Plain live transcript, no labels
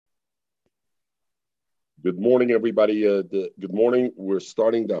Good morning, everybody. Good morning. We're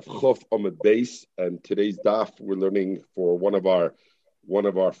starting Daf Chof Amud Beis, and today's Daf we're learning for one of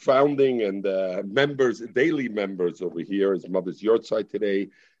our founding and members, daily members over here. His mother's yahrzeit today.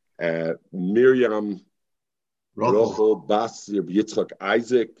 Miriam Rachel Bas Yitzchak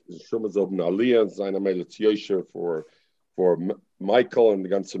Isaac Shumazov Naliyah Zaina Meletz Yosher for Michael and the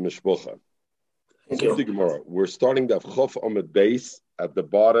ganze Mishpucha. So the Gemara. We're starting Daf Chof Amud Beis at the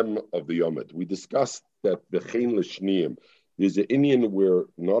bottom of the Yomid. We discussed that Bechein L'Shniyim, there's an Indian where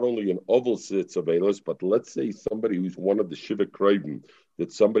not only an oval sits Avelis, but let's say somebody who's one of the Shiva Kravim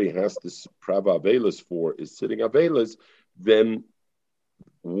that somebody has to Prava Avelis for is sitting Avelis, then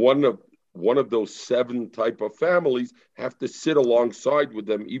one of those seven type of families have to sit alongside with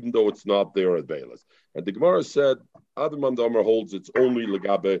them, even though it's not their Avelis. And the Gemara said, Adam and Amar holds it's only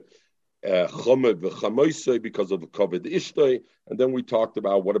Legabe Chomed v'chamoisei because of the kovid ishtay, and then we talked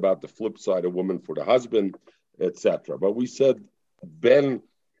about what about the flip side, a woman for the husband, etc. But we said ben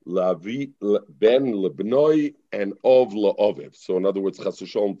lebnoi and ov la'oviv. So in other words, chas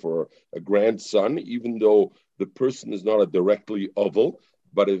v'sholom for a grandson, even though the person is not a directly oval,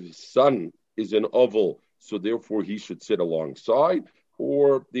 but if his son is an oval, so therefore he should sit alongside.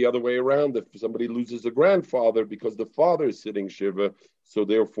 Or the other way around, if somebody loses a grandfather because the father is sitting Shiva, so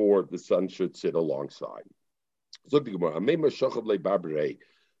therefore the son should sit alongside. So a few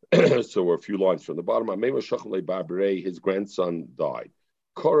lines from the bottom. His grandson died.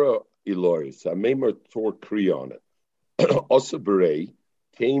 Korah Eloris, Amemer tore Kri on it. Osabere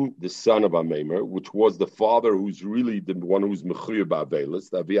came the son of Amemer, which was the father who's really the one who's Mechuyah Ba'avelis,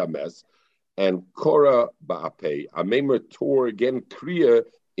 the Aviames. And Korah Ba'apei, Amemer tore again Kriya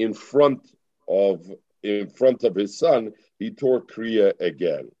in front of his son. He tore Kriya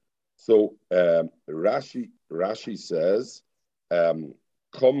again. So Rashi says,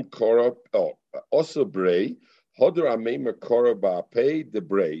 Kom Korah, also Brei, Hodor Amemer Korah Ba'apei the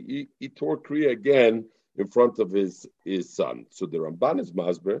Brei. He tore Kriya again in front of his son. So the Ramban is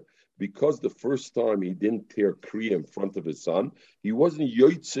Masber. Because the first time he didn't tear Kriya in front of his son, he wasn't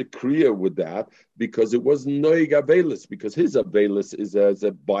Yoitze Kriya with that because it wasn't Noig Avelis, because his Avelis is as a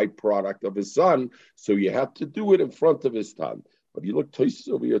byproduct of his son, so you have to do it in front of his son. But you look, Tosfos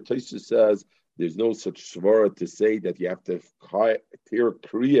over here, Tosfos says there's no such svara to say that you have to tear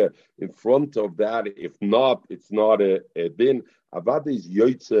Kriya in front of that. If not, it's not a din. Avad is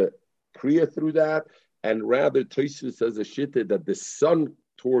Yoitze Kriya through that, and rather Tosfos says a shitta that the son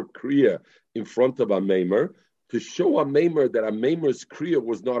tore Kriya in front of Amemer to show Amemer that Amemer's Kriya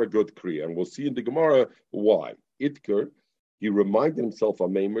was not a good Kriya. And we'll see in the Gemara why. Itker, he reminded himself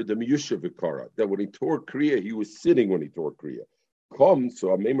Amemer, the Miyusha Vikara, that when he tore Kriya, he was sitting when he tore Kriya. So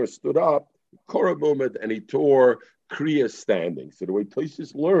Amemer stood up, Korah moment, and he tore Kriya standing. So the way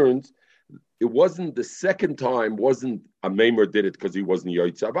Tosfos learns, it wasn't the second time, wasn't Amemer did it because he wasn't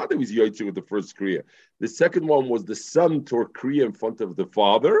Yoitze. I thought he was Yoitze with the first Kriya. The second one was the son tore Kriya in front of the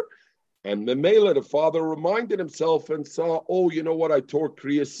father, and the Mela, the father, reminded himself and saw, oh, you know what, I tore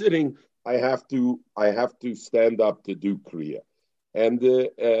Kriya sitting, I have to stand up to do Kriya. And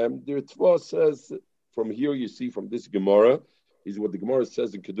the Ritva says, from here you see from this Gemara, is what the Gemara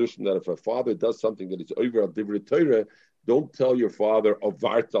says in Kedushin, that if a father does something that is over al divrei Torah, don't tell your father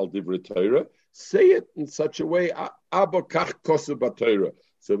avart al divrei Torah. Say it in such a way, Abba kach kosu b'Torah.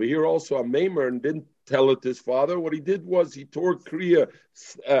 So we hear also Amemer and didn't tell it to his father. What he did was he tore Kriya,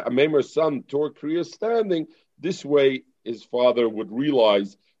 Amemer's son tore Kriya standing. This way his father would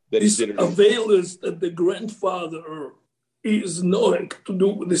realize that this he did it. Avelis that the grandfather is knowing to do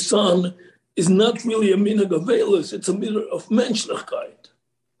with the son is not really a minhag Avelis, it's a minhag of menschlichkeit.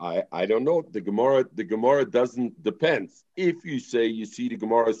 I don't know. The Gemara doesn't depends. If you say you see the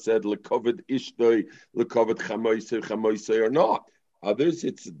Gemara said lekovet ishtoi, lekovet chamoisei or not. Others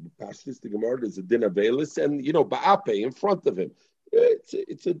it's pashtus the Gemara there's a din of Avelis and ba'ape in front of him.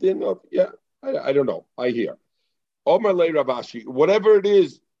 It's a din of I don't know. I hear. Omar le Ravashi, whatever it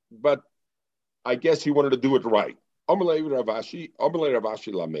is, but I guess he wanted to do it right. Omar le Ravashi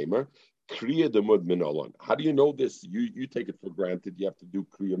lamemer. Kriya demud minolon. How do you know this? You take it for granted. You have to do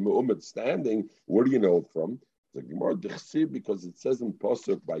kriya mu'umad standing. Where do you know it from? The Gemara dechsib because it says in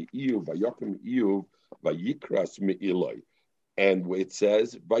pasuk by Iyuv, Vayokim Iyuv, Vayikras me'iloi, and it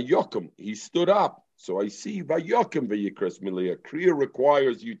says Vayokim. He stood up. So I see Vayokim Vayikras me'iloi. Kriya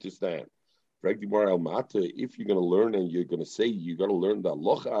requires you to stand. If you're going to learn and you're going to say you got to learn the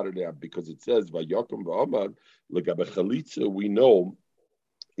halacha out of that because it says Vayokim va'amad legabe chalitza. We know.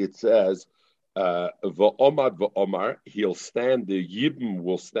 It says, "Va'omad va'omar." He'll stand. The yibum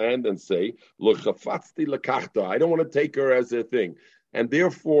will stand and say, "Lo chafatzti lekachta." I don't want to take her as a thing, and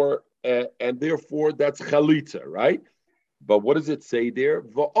therefore and therefore that's chalitza, right? But what does it say there?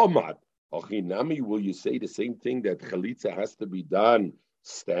 Va'omad. Achinami, will you say the same thing that chalitza has to be done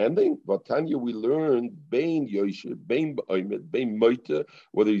standing? Vatanya, we learned bein yoshe, bein moite,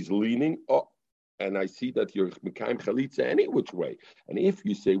 whether he's leaning. And I see that you're mekayim chalitza any which way. And if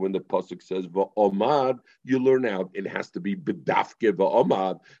you say when the pasuk says va'omad, you learn out it has to be bedafke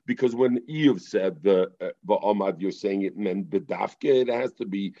va'omad, because when Eov said the va'omad, you're saying it meant bedafke. It has to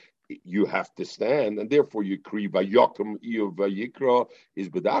be, you have to stand, and therefore you kri vayokum Eov vayikra is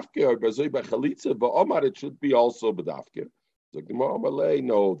bedafke, or bazoi b'chalitza va'omad, it should be also bedafke. So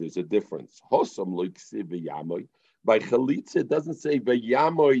no, there's a difference. Hosam loiksi v'yamoy. By chalitza, it doesn't say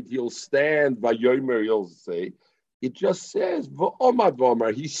vayamoid, he'll stand, vayomer, he'll say. It just says v'omad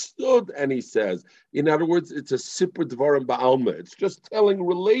v'omar, he stood and he says. In other words, it's a sipur dvarim ba'alma. It's just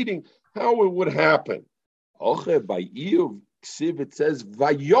relating how it would happen. Oche, by Eov, ksiv, it says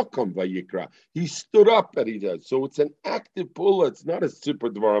vayokom vayikra. He stood up and he does. So it's an active pull. It's not a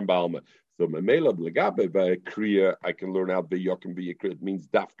sipur dvarim ba'alma. So memela blegabe by kriya, I can learn out vayokom vayikra. It means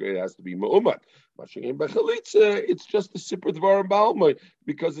dafka, it has to be ma'umad. It's just a sipur dvarim ba'alma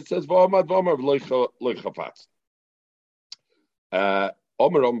because it says v'omad v'omar v'loichafatz.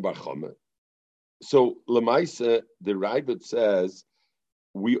 So Lemaisa, the Ravid says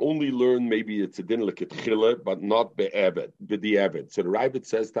we only learn maybe it's a din leketchila, but not b'di'eved. So the Ravid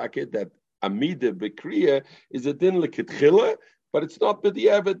says that amida b'kriya is a din leketchila, but it's not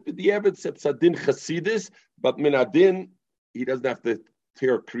b'di'eved. B'di'eved it's a din chasidis, but min adin he doesn't have to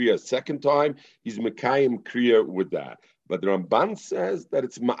tear kriya a second time. He's mekayim kriya with that. But the Ramban says that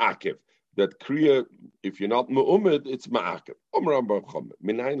it's ma'akev. That kriya, if you're not mu'umid, it's ma'akev. Omram b'chom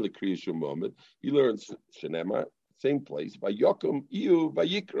minayin lekriya shumu'umid. He learns shenema, same place. Vayokum iu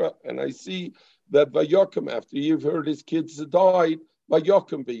vayikra, and I see that vayokum after you've heard his kids died.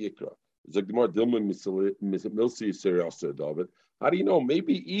 Vayokum vayikra. It's like the more Dilma Milsi Sirasa David. How do you know?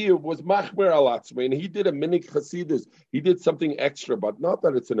 Maybe Eov was machmer alatzmei, and he did a minik chasidus. He did something extra, but not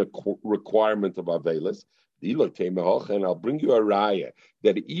that it's a requirement of Avelis. And I'll bring you a raya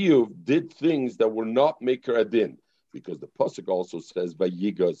that Eov did things that were not maker adin, because the pasuk also says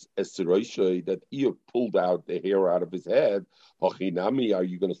vayigas esiroishay that Eov pulled out the hair out of his head. Hachinami, are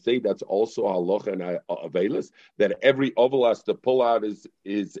you going to say that's also halacha and Avelis, that every oval has to pull out his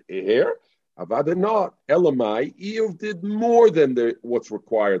hair? Avada not. Elamai, Eov did more than what's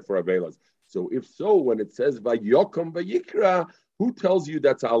required for Avelis. So if so, when it says vayokom vayikra, who tells you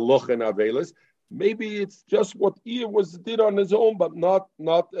that's halacha and Avelis? Maybe it's just what Eov did on his own, but not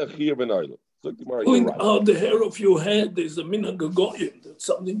a chiyuv and oil. So pulling out the hair of your head is a minhag hagoyim. That's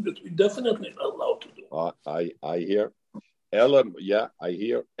something that we definitely not allowed to do. I hear. Elam, yeah, I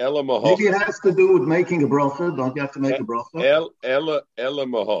hear. Ela mahocha. Maybe it has to do with making a bracha. Don't you have to make a bracha? Ela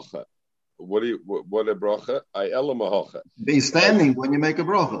mahocha. What a bracha? Ela mahocha. Be standing when you make a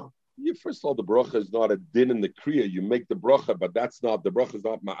bracha. First of all, the bracha is not a din in the kriya. You make the bracha, but that's not the bracha is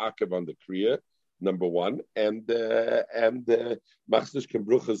not ma'akev on the kriya. Number one, and machnish can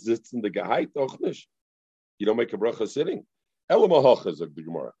bracha sits in the geheit auch nicht. You don't make a bracha sitting. Ela mahocha is the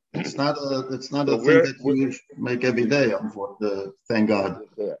Gemara. It's not a thing that you make every day. Thank God.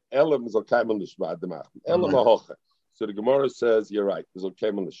 Elam is okay malishma adamach. Ela mahocha. So the Gemara says you're right. Is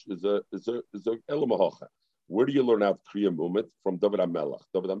okay malish. Is a ela mahocha. Where do you learn out kriya movement? From David HaMelech.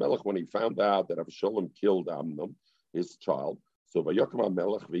 David HaMelech, when he found out that Avshalom killed Amnon, his child. So Vayokum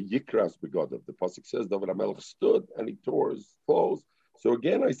HaMelech v'yikras begodav. The pasuk says David HaMelech stood and he tore his clothes. So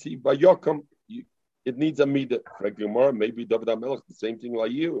again, I see Vayokum. It needs a midah. Frankly, more maybe David HaMelech the same thing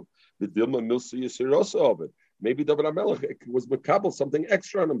like you. The Dilma Milsi Yisirosa of it. Maybe David HaMelech was makabel something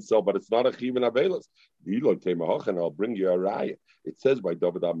extra on himself, but it's not a chivin avelis. And I'll bring you a raya. It says by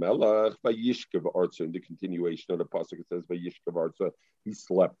David HaMelech by Yishkev Arza in the continuation of the pasuk. It says by Yishkev Arza he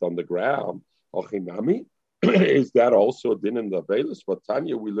slept on the ground. Ochinami. Is that also a din in the Avelis? But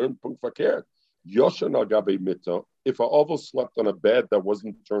Tanya, we learned Punk Fakir. Yoshan Agabe Mita, if a oval slept on a bed that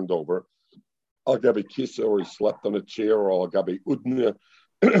wasn't turned over, Agabe Kisa, or he slept on a chair, or Agabe Udna,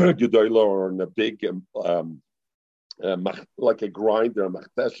 Gedoyla, or in a big, like a grinder,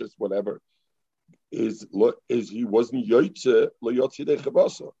 Machteshes, whatever, is he wasn't Yoitze, Loyotzi de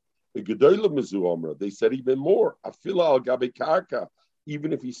Chabasa. The Gedoyla Mizu Omra, they said even more. Afila Agabe Karka.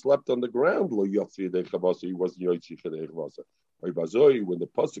 Even if he slept on the ground, lo yotzi yedei chavasa, he wasn't yotzi yedei chavasa. When the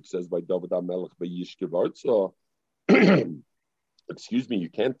pasuk says by David HaMelech by Yishkev Arza, excuse me, you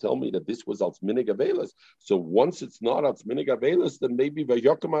can't tell me that this was als minig avelis. So once it's not als minig avelis, then maybe by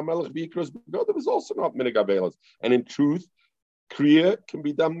Yokum HaMelech v'yikras begodav is also not minig avelis. And in truth, kriya can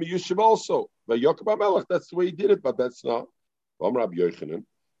be done miyushav also. By Yokum HaMelech, that's the way he did it, but that's not. Rabbi Yochanan.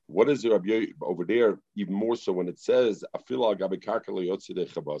 What is there over there? Even more so when it says that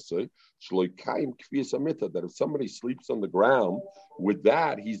if somebody sleeps on the ground, with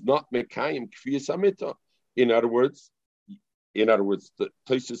that he's not mekayim kfiyas amita. In other words, the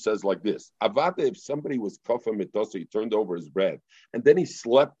Tosha says like this: Avada, if somebody was kafa mitosa, he turned over his bread, and then he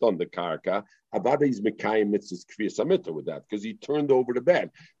slept on the karka. Avada is mekayim mitzvahs kfiyas amita with that because he turned over the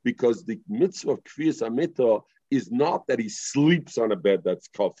bed. Because the mitzvah of kfiyas amita is not that he sleeps on a bed that's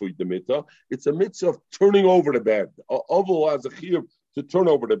kafui the mitzvah. It's a mitzvah of turning over the bed. Oval has a chiyuv to turn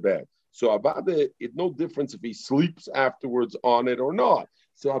over the bed. So Avada, it's no difference if he sleeps afterwards on it or not.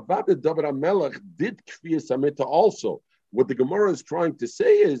 So Avada David HaMelech did kfiyas amita also. What the Gemara is trying to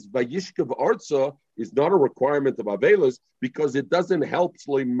say is Vayishkav Arza is not a requirement of Avelis because it doesn't help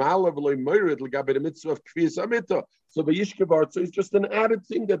Malav Moirid Lagabe the mitzvah of Kfiyas Amita. So Vayishkav Arza is just an added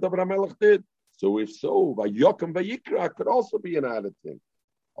thing that David HaMelech did. So if so, Vayokam Vayikra could also be an added thing.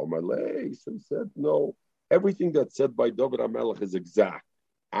 Omalei, so he said, no, everything that's said by David HaMelech is exact.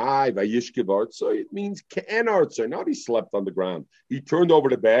 Vayishkav Arza, it means Ke'en Arza, not he slept on the ground. He turned over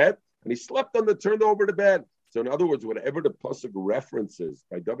the bed and he slept on the turned over the bed. So in other words, whatever the pasuk references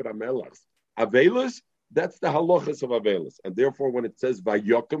by David HaMelech's Avelis, that's the halachas of Avelis. And therefore, when it says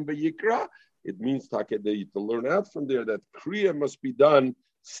Vayokam Vayikra, it means to learn out from there that Kriya must be done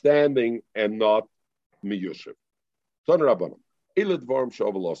standing and not miyushiv.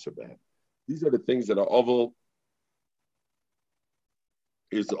 These are the things that are oval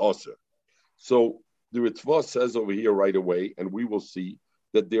is osir. So the Ritva says over here right away, and we will see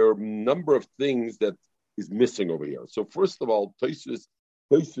that there are a number of things that is missing over here. So first of all, Tosfos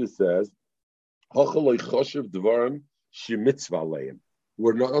says,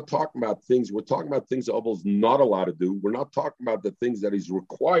 we're not talking about things, we're talking about things Abel's not allowed to do. We're not talking about the things that he's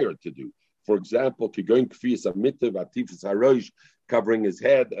required to do. For example, covering his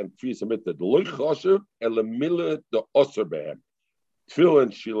head and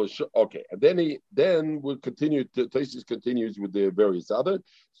okay, and then we'll continue. Tosfos continues with the various other.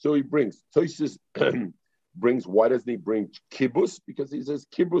 So he brings Tosfos brings. Why doesn't he bring kibbutz? Because he says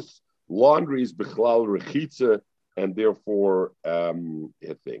kibbutz laundry is bichlal rechitza, and therefore a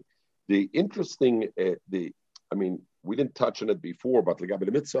thing. The interesting, we didn't touch on it before, but like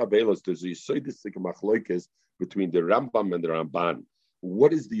the mitzvah avelos, there's a yisoidistic machloikes between the Rambam and the Ramban.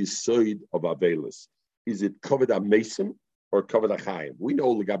 What is the yisoid of avelos? Is it covered amesim or covered achayim? We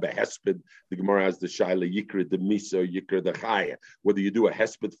know legabe hesped. The Gemara has the shaila yikra the misa yikra the chayim. Whether you do a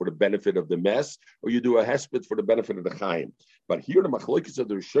hesped for the benefit of the mess or you do a hesped for the benefit of the chayim. But here the machlokes of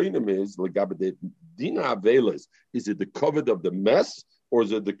the Rishonim is legabe the dina avelos. Is it the covered of the mess or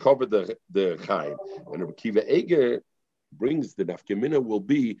is it the covered the chayim? And Rabbi Kiva Eger brings the nafkamina will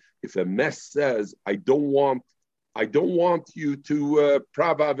be if a mess says I don't want you to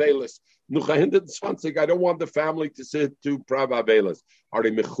prava avelos. I don't want the family to sit to Prava Avelis. Are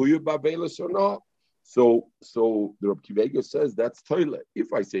they Mechuyah Bavelis or not? So the Rabbi Kiva Eger says that's toilet.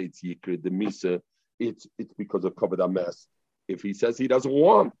 If I say it's Yikra, the Misa, it's because of Kavod HaMes. If he says he doesn't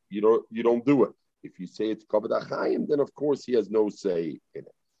want, you don't do it. If you say it's Kavod HaChaim, then of course he has no say in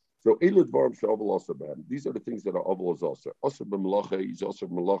it. So Eilu Dvarim She'ovel also bad. These are the things that are Ovel is also. Also b'melacha, he's also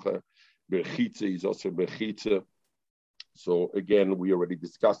b'melacha. B'chitza, he's also b'chitza. So again, we already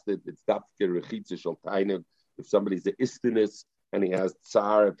discussed it. It's dafke rechitza shel tainev. If somebody's an istinus and he has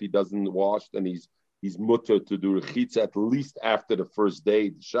tsar, if he doesn't wash, then he's mutter to do rechitza at least after the first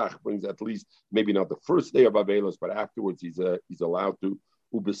day. The shach brings at least maybe not the first day of avelos, but afterwards he's allowed to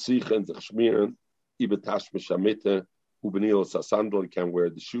ubesichen zich schmieren ibetash meshamite ubenil sasandal. He can wear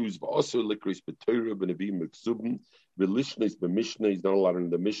the shoes. Also likris betorah benavim meksuben. Velishnis b'mishnah, he's not allowed in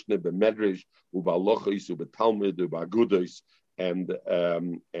the mishnah, b'medrash, u'ba'alochis, u'b'talmud, u'ba'agudos, and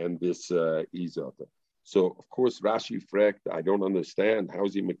this izot. So of course Rashi fragt, I don't understand how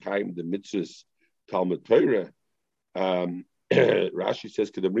is he mekayim the mitzvahs Talmud Torah. Rashi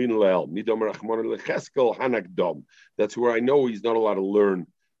says kedamrin le'el midom rachmon lecheskel hanakdom. That's where I know he's not allowed to learn.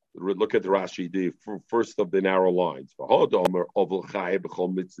 Look at the Rashi, the first of the narrow lines. So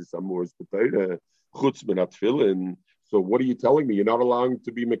what are you telling me? You're not allowing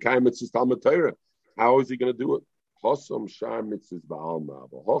to be Mekayim Mitzvahs Talmud Torah. How is he going to do it?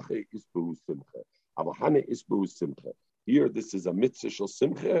 Here, this is a mitzvah shel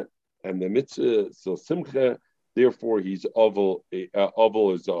simcha, and the mitzvah shel simcha, therefore he's oval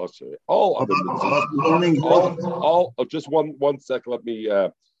is also. All other mitzvahs, just one second, let me,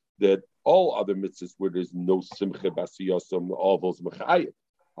 that all other mitzvahs where there's no simcha basiyosam, oval's mechayim.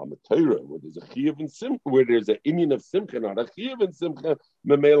 Torah, where there's a chiyuv and simcha, where there's an inyan of simcha, not a chiyuv and simcha,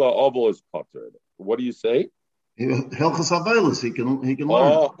 memela oval is potter. What do you say? Hilchas Avelis, he can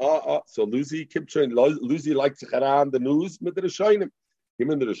learn. So Lucy kept trying. Lucy likes to get on the news with the Rishonim. Him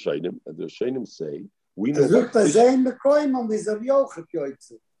and the Rishonim say, we know.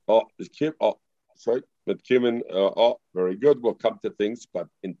 Sorry, but Kimin, very good. We'll come to things, but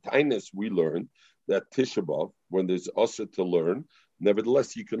in Tainus we learn that Tisha B'Av, when there's Asa to learn,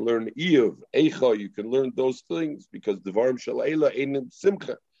 nevertheless you can learn Eiv, Eicha, you can learn those things because Devarim Shel Eila Einim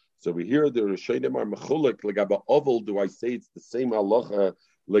Simcha. So we hear the Rishonim are mechulik legabe oval. Do I say it's the same halacha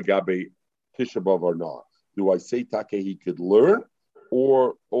legabe Tisha B'Av or not? Do I say take he could learn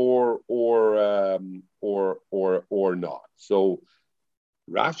or not? So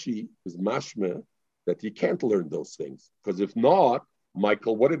Rashi is mashma that he can't learn those things because if not,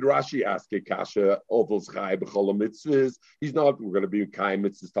 Michael, what did Rashi ask? Kasha ovals chai b'chol mitzvahs. He's not. We're going to be kai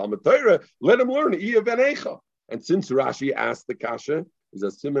mitzvahs Talmud Torah. Let him learn Eiv and Eicha. And since Rashi asked the kasha, is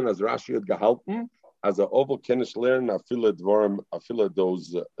a simon as Rashi had gehalten as a oval kenish learn afila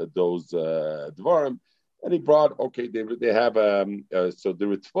those dvarim, and he brought they have so the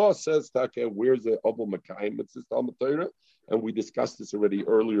Ritva says where's the oval makayim mitzvahs Talmud Torah, and we discussed this already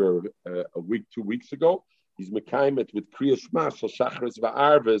earlier a week 2 weeks ago. He's makayim it with kriya shma shel shachris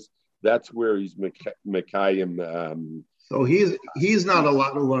va'arves. That's where he's makayim. So he's not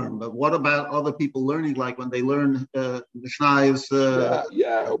allowed to learn. But what about other people learning? Like when they learn Mishnayos,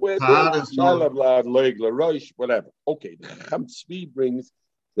 whatever. Okay, the Chacham Tzvi brings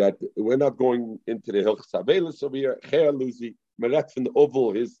that we're not going into the Hilchos Avelis over here. Cher Luzi Meret from the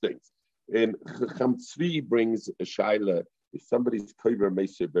oval his things. And Chacham Tzvi brings a shaila if somebody's kover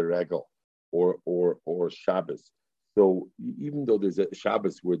meiseh beregel or Shabbos. So even though there's a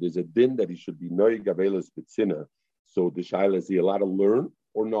Shabbos where there's a din that he should be noig avelis betzina. So the shaila is he allowed to learn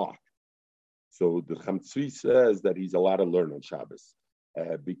or not? So the Chacham Tzvi says that he's allowed to learn on Shabbos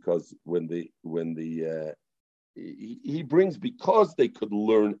because he brings because they could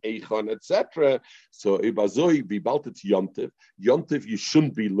learn Eichan etc. So ibazoi vibaltet yontiv you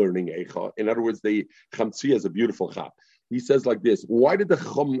shouldn't be learning Eichan. In other words, the Chacham Tzvi has a beautiful chap. He says like this: why did the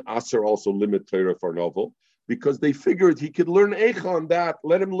Chum Aser also limit Torah for novel? Because they figured he could learn Eichan on that.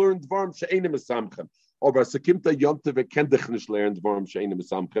 Let him learn Dvarim she'enim esamchem. Because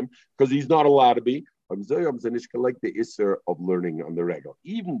he's not allowed to be. Like the Isser of learning on the regular,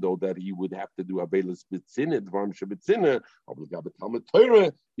 even though that he would have to do Abelis Bitzina, Dvarim Shebitzina, Talmud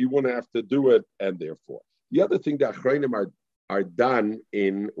Torah, he wouldn't have to do it, and therefore. The other thing, the Achronim are done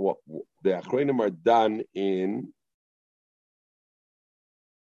in what the Achronim are done in.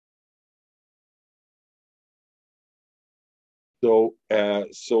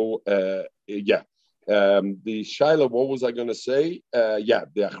 The Shaila, what was I going to say?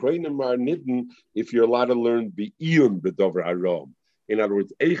 The Achronim are nidden if you're allowed to learn Be'iyun B'Dover Aram. In other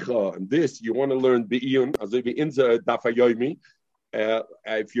words, Eicha and this, you want to learn Be'iyun, as if Inza Dafayomi.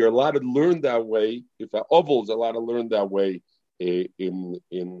 If you're allowed to learn that way, if an oval is allowed to learn that way in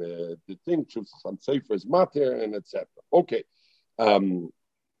the thing, some Sefer's Mater and etc. Okay.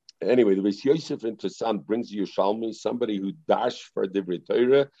 Anyway, the Beis Yosef interessant brings Yerushalmi, somebody who dash for Divrei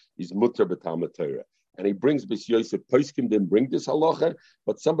Torah is mutter b'Talmud Torah, and he brings Beis Yosef. Poskim didn't bring this halacha,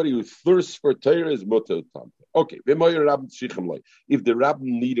 but somebody who thirsts for Torah is mutter b'Talmud. Okay, if the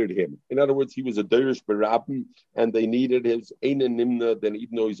rabbin needed him, in other words, he was a derish b'rabbin, and they needed his eina nimna. Then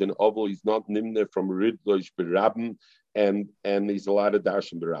even though he's an oval, he's not nimna from ridlosh b'rabbin. And he's allowed to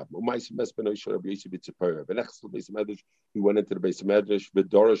dash in the Rabbin. He went into the Beis Medrash,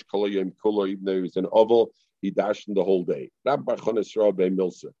 V'dorish kol yom kulo, even though he was an oval, he dashed in the whole day. Rabbi Chana Yisrael ben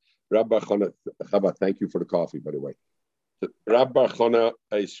Milsa. Rabbi Chana, Chava, thank you for the coffee, by the way. Rabbi Chana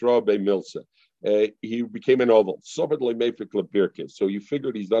Yisrael ben Milsa. He became an oval. So you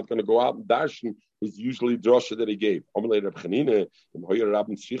figured he's not going to go out and dash, and it's usually drasha that he gave. We know the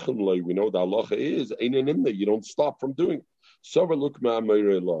halacha is you don't stop from doing it. So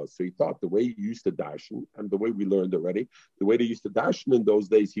he thought the way he used to dash, and the way we learned already, the way they used to dash in those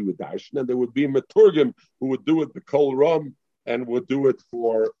days, he would dash, and there would be a maturgim who would do it b'kol ram and would do it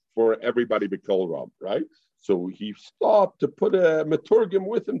for everybody b'kol ram, right? So he stopped to put a maturgim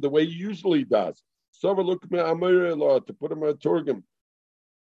with him the way he usually does. So to put a maturgim.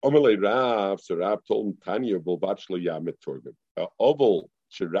 So Rav told him Tanya will bachelor ya maturgim. Oval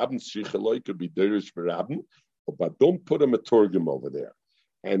sherabin shichaloi could be derish for rabbin, but don't put a maturgim over there.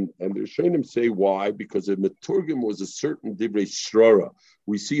 And the Rishonim say why? Because a maturgim was a certain divrei shrara.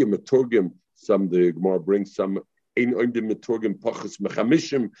 We see a maturgim. The Gemara brings some. If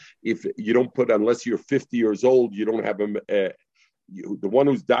you don't put, unless you're 50 years old, you don't have the one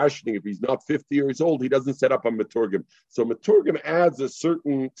who's dashing, if he's not 50 years old, he doesn't set up a maturgim. So maturgim adds a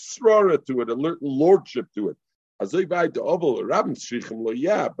certain srara to it, a certain lordship to it. Azay by the oval, Rabban Shrichim lo,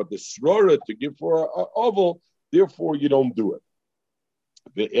 yeah, but the Srora to give for an oval, therefore you don't do it.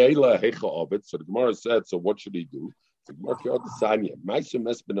 The Eila Hecha Ovid, so the Gemara said, so what should he do? The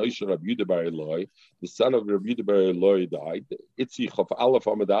son of Rabbi Yehuda bar Eloi died. Itzi Chaf Aleph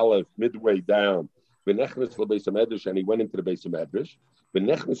Amud Aleph, midway down. V'nechnes lebeis hamedrash, and he went into the beis hamedrash.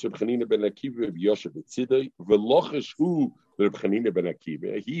 V'nechnes Reb Chanina ben Akiva Reb Yosef b'tzidei. V'lochish hu Reb Chanina ben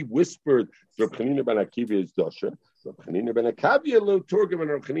Akiva. He whispered Reb Chanina ben Akiva is dosha. Reb Chanina ben Akavia lo Turgum, and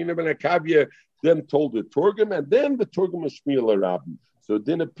Reb Chanina ben Akavia then told the Turgum, and then the Turgum was Shmuel Rabbi. So it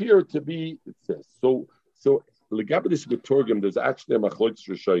didn't appear to be. It says so. Legabedis with Turgum, there's actually a machlokas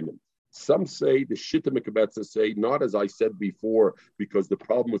rishonim. Some say the Shitta Mekabetza say not as I said before, because the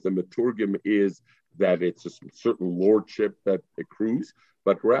problem with the Meturgim is that it's a certain lordship that accrues,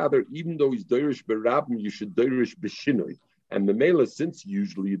 but rather even though he's Deirish Berabim, you should Deirish Beshinoi. And the Mela, since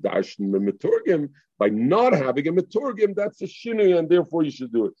usually you darshan the Meturgim, by not having a Meturgim, that's a Shinoi, and therefore you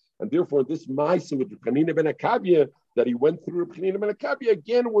should do it. And therefore, this Maisa with Chanina ben Akavia that he went through Chanina ben Akavia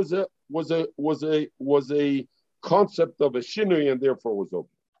again was a concept of a Shinoi, and therefore was open.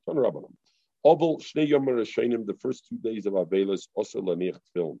 The first 2 days of Avelis, also Laniach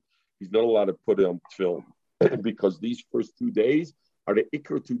Tfilin. He's not allowed to put it on Tfilin because these first 2 days are the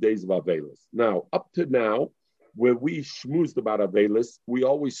Iker 2 days of Avelis. Now, up to now, where we schmoozed about Avelis, we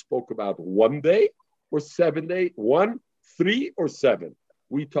always spoke about 1 day or 7 days, 1, 3, or 7.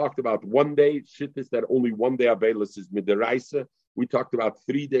 We talked about 1 day, shittis that only 1 day Avelis is midiraisa. We talked about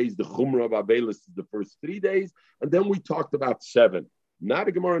 3 days, the chumrah of Avelis is the first 3 days, and then we talked about 7. Now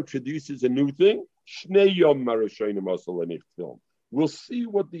the Gemara introduces a new thing. Shnei yom marashonim asal lenich film. We'll see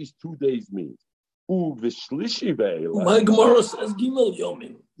what these 2 days mean. V'shlishi ve'ela. My Gemara says Gimel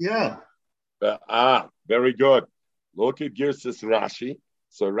Yomim. Yeah. Very good. Look at Girsis Rashi.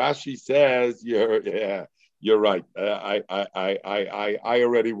 So Rashi says, you're right. I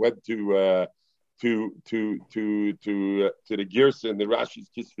already went to the Girsa and the Rashi's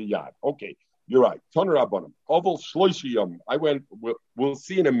Kisvi Yad. Okay. You're right. Toner Rabbanim. Oval Shloishi Yom. We'll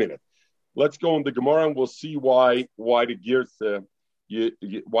see in a minute. Let's go in the Gemara and we'll see why the Girsa,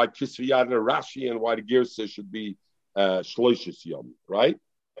 why Kisvi Yad and Rashi, and why the Girsa should be Shloishis Yom, right?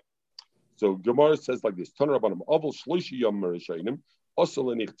 So Gemara says like this: Toner Rabbanim. Oval Shloishi Yom Merishainim. Also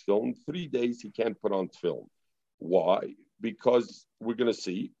lenich tefillin. 3 days he can't put on tefillin. Why? Because we're going to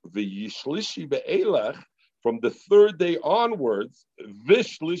see the Yishlishi be'elech. From the 3rd day onwards,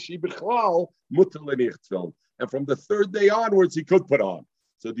 Vishlishi Bichlal Mutalenich Tfilin. And from the 3rd day onwards, he could put on.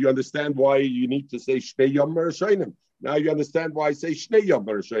 So do you understand why you need to say Shnei Yom Merashainim? Now you understand why I say Shnei Yom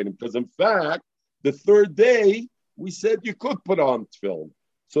Merashainim. Because in fact, the 3rd day, we said you could put on Tfilin.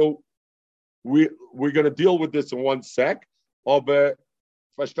 So we're going to deal with this in 1 sec.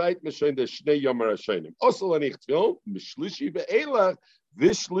 Versteht mich schon der Shnei Yom Merashainim. Also lenich Tfilin, Mishlishi Be'elach,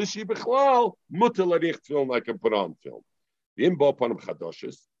 this Lishi Bechlal, Mutalarich film I can put on film.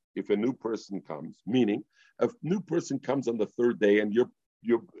 If a new person comes, meaning if a new person comes on the 3rd day and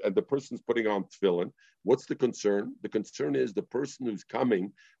and the person's putting on tefillin, what's the concern? The concern is the person who's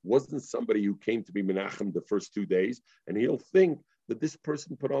coming wasn't somebody who came to be Menachem the first 2 days, and he'll think that this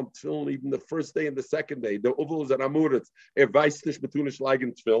person put on tefillin even the 1st day and the 2nd day. The oval is an amuritz. Weiß nicht betunish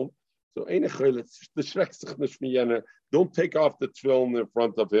liegen tefillin. So don't take off the tefillin in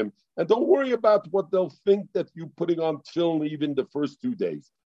front of him, and don't worry about what they'll think that you're putting on tefillin even the first 2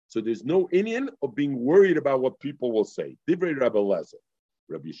 days. So there's no inyan of being worried about what people will say. Divrei Rabbi Lezer.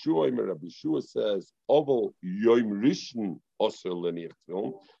 Rabbi Yeshua says, Oval Yom Rishon Osir Lenich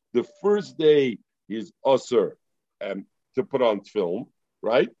Tefillin. The 1st day is Osir to put on tefillin,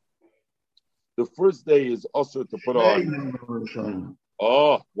 right? The 1st day is Osir to put on.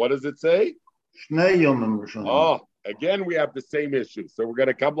 Oh, what does it say? Again, we have the same issue. So we're going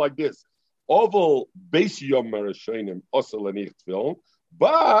to come like this. Oval Beis Yom Merashainim Osir Lenich Tefillin,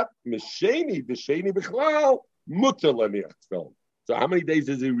 but Misheni B'Sheni B'Chlal Mutar Lenich Tefillin. So how many days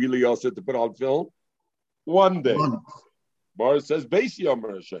is he really also to put on film? 1 day. Bar says Beis Yom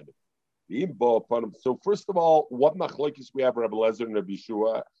Merashainim. So first of all, what machlokes we have Rabbi Lezer and Rabbi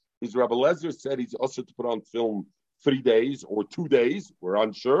Yeshua is Rabbi Lezer said he's also to put on film 3 days or 2 days. We're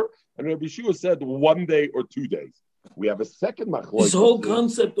unsure. And Rabbi Yeshua said 1 day or 2 days. We have a second machlokes. This whole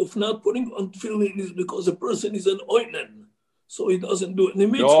concept of not putting on tefillin is because a person is an oinen, so he doesn't do it in the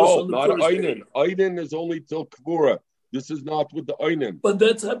mitzvah. No, not oinen. Oinen is only till Kvura. This is not with the oinen. But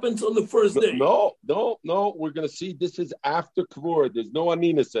that happens on the 1st day. No. We're going to see this is after Kvura. There's no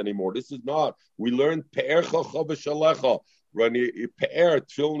aninas anymore. This is not. We learned pe'ercha chavashalecha. Pe'er,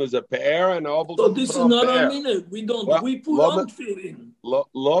 tefillin is a pe'er, and all. So this is not anina. We don't. We put on tefillin.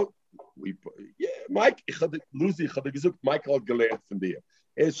 Mike, Lucy, Michael gelernt von dir.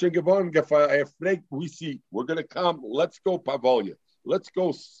 Is schon gewonnen, fragt, we see, we're going to come, let's go Pavolia. Let's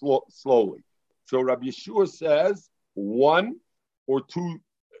go slowly. So Rabbi Yeshua says 1 or 2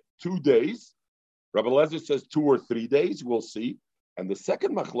 days. Rabbi Lezer says 2 or 3 days, we'll see. And the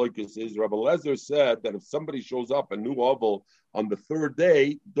second machlokes is Rabbi Lezer said that if somebody shows up a new oval on the 3rd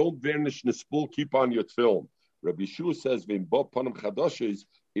day, don't varnish nespul, keep on your tefillin. Rabbi Yeshua says,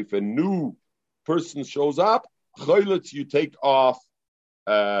 if a new person shows up, you take off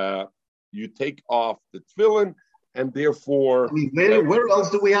the tefillin, and therefore... I mean, where else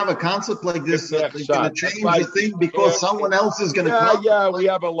do we have a concept like this that they're going to change the thing because someone else is going to come? Yeah, we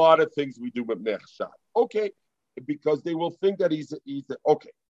have a lot of things we do with Nechshat. Okay, because they will think that he's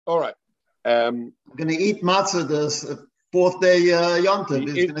okay, all right. I'm going to eat matzah this 4th day Yom Tov.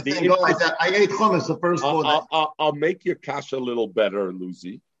 He's going to think, I ate hummus the first 4 days. I'll make your kasha a little better,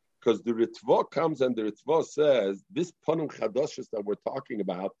 Lucy, because the Ritva comes and the Ritva says this Panum Chadashis that we're talking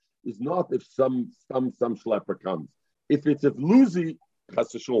about is not if some schlepper comes. If Lucy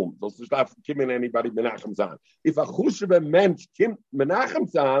Chas v'sholom, does not come in anybody Menachem Zan. If a Chushev mensch kim Menachem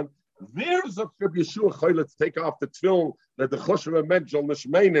Zan, there's a Rabbi Yeshua Choylitz take off the tefillin that the Chushev mensch al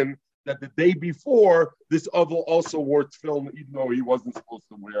Nishmeinen that the day before this oval also wore tefillin even though he wasn't supposed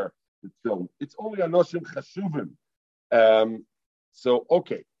to wear the tefillin. It's only Anoshim Chashuvim. So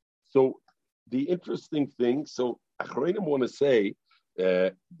okay. So the interesting thing. So Achreinim want to say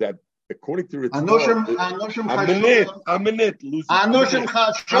that according to Ritva, a minute, Lucy. Anoshim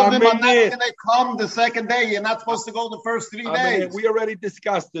Chashuvim are not going to come the 2nd day. You're not supposed to go the first 3 days. We already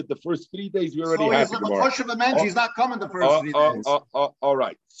discussed it. The first 3 days we already had. So he's not coming the first 3 days. All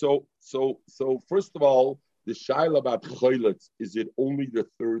right. So first of all, the shaila about choylitz, is it only the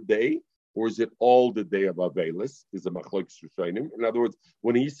 3rd day? Or is it all the day of Avelis? Is a machlokes Rishonim. In other words,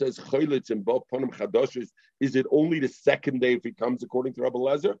 when he says choylitz in Bo Panim Chadoshes, is it only the 2nd day if he comes according to Rabbi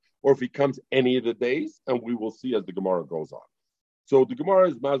Lezer, or if he comes any of the days? And we will see as the Gemara goes on. So the Gemara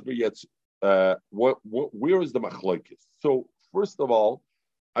is Masber Yetz. Where is the machlokes? So first of all,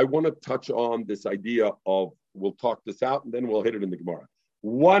 I want to touch on this idea of, we'll talk this out and then we'll hit it in the Gemara.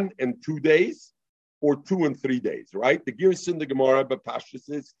 1 and 2 days, or 2 and 3 days, right? The Girs in the Gemara, but Pashas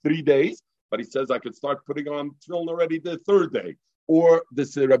is 3 days, but he says I could start putting on tefillin already the 3rd day. Or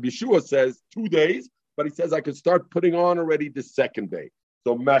this Rabbi Yeshua says 2 days, but he says I could start putting on already the 2nd day.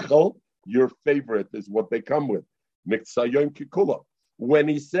 So Mechel, your favorite, is what they come with. Mitzayom Kikula. When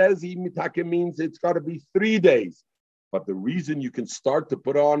he says he mitake means it's got to be 3 days. But the reason you can start to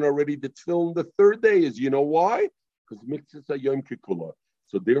put on already the tefillin the 3rd day is, you know why? Because Mitzayom Kikula.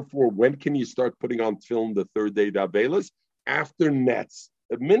 So therefore, when can you start putting on tefillin the 3rd day Davelis? After nets.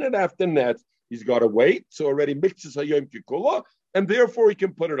 A minute after nets, he's got to wait. So already mixes hayom kikula, and therefore he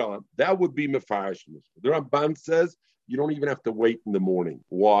can put it on. That would be mefarish. The Ramban says you don't even have to wait in the morning.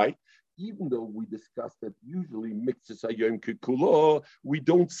 Why? Even though we discussed that usually mixes hayom kikula, we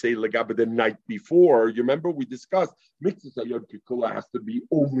don't say legaba the night before. You remember we discussed mixes hayom kikula has to be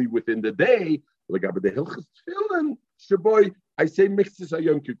only within the day. Legaba the hilchas tefillin shaboy. I say mixes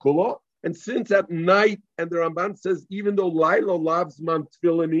hayom kikula, and since at night, and the Ramban says even though Laila loves man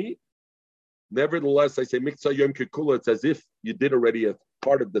tefillini, nevertheless I say mixes hayom kikula. It's as if you did already a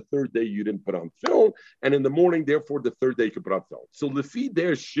part of the 3rd day you didn't put on tefillin, and in the morning, therefore the 3rd day you can put on tefillin. So lefi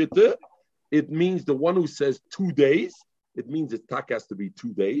their shitta, it means the one who says 2 days. It means its tak has to be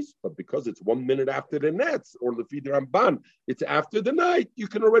 2 days, but because it's 1 minute after the nets, or lefi the Ramban, it's after the night. You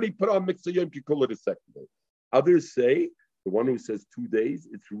can already put on mixes hayom kikula the 2nd day. Others say. The one who says 2 days,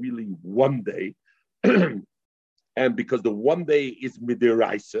 it's really 1 day. And because the 1 day is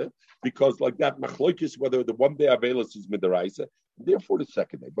midiraisa, because like that, machlokes, whether the 1 day Avelis is midiraisa, therefore the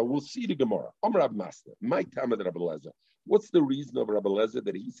 2nd day. But we'll see the Gemara. Amar Rab Master, my time at Rabbi Lezer. What's the reason of Rabbi Lezer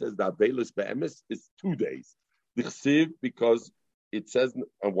that he says that Avelis be'emes is 2 days? Because it says,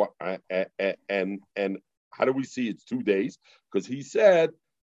 and how do we see it's 2 days? Because he said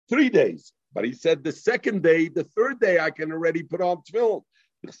 3 days. But he said the 2nd day, the 3rd day, I can already put on tefillin.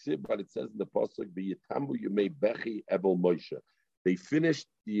 But it says in the pasuk, "V'yitambu yemei bechi evel Moshe." They finished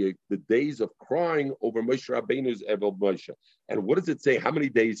the days of crying over Moshe Rabbeinu's evel Moshe. And what does it say? How many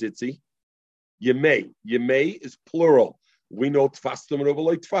days it's he? Yemei. Yemei is plural. We know tfasta and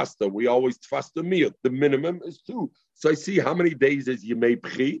tfasta. We always tfasta miyut. The minimum is 2. So I see how many days is yemei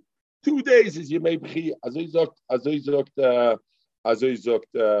b'chi. 2 days is yemei b'chi. Azoy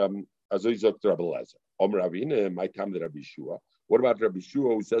Zok Rabbi Lezer. Ravina, my time to Rabbi Yeshua. What about Rabbi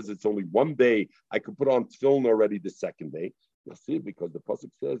Yeshua who says it's only 1 day? I could put on tefillin already the 2nd day. You'll see because the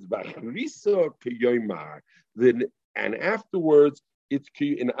pasuk says V'achrisa keyoymar. Then and afterwards It's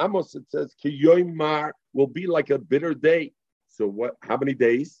in Amos. It says ki yoim mar will be like a bitter day. So what? How many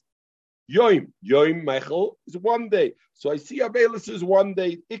days? Yoim Mechel is 1 day. So I see Avelus is 1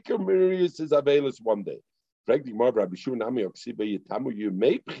 day. Iker Mirius is Avelus 1 day.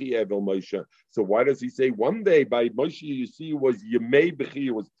 So why does he say 1 day? By Moshe, you see, was Yemei B'chi,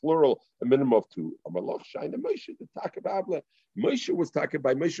 it was plural, a minimum of 2. Moshe was talking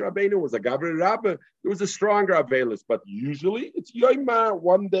by Moshe Rabbeinu, was a Gavri Rabbe. It was a stronger Avelus, but usually it's Yoimar,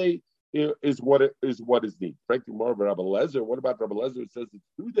 1 day. Is what is needed. Frankly, more of Rabbi Lezer. What about Rabbi Lezer? It says it's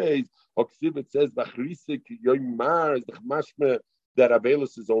 2 days. Hoksiv, it says Bachrisik Yoimar is the Chmashme that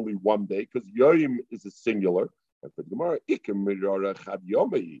Avelus is only 1 day because Yoim is a singular. And for the Gemara,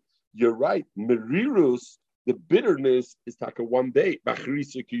 you're right. Merirus, the bitterness is taka 1 day.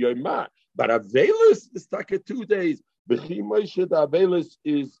 Bachrisik Yoimar, but Avelus is taka 2 days. B'chi Moshe, the Avelus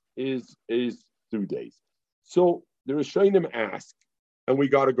is 2 days. So the Rishonim ask, and we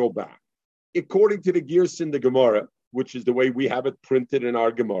got to go back. According to the Gears in the Gemara, which is the way we have it printed in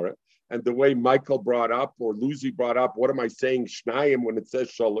our Gemara, and the way Michael brought up, or Lucy brought up, what am I saying, Shnayim, when it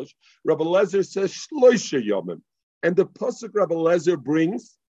says Shalosh? Rabbi Lezer says Shloisha Yomim. And the pasuk Rabbi Lezer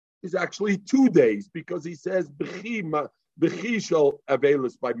brings is actually 2 days, because he says, B'chi shall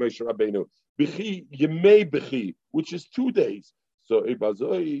Avelus by Moshe Rabbeinu. B'chi, Yemei B'chi, which is 2 days. So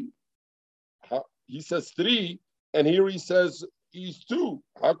Ibazoi, he says 3, and here he says, he's 2.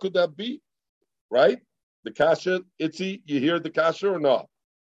 How could that be? Right? The kasha, Itzi, you hear the kasha or not?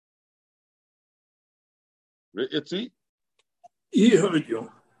 Itzi? He heard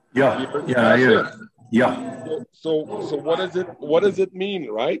you. Yeah, I hear it. Yeah. So what does it mean,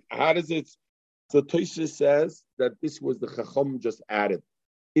 right? How does it? So Tosha says that this was the Chacham just added.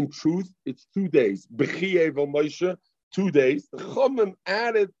 In truth, it's 2 days. B'chi Evel Moshe, 2 days. The Chacham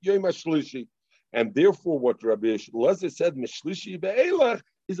added Yom HaShlishi. And therefore, what Rabbi Lezer said, Mishlishi Be'elach,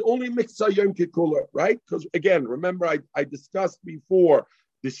 is only Miksa Yom Kikula, right? Because again, remember I discussed before,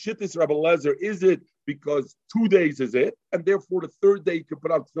 the Shittis Rabbi Lezer, is it because 2 days is it? And therefore, the third day you can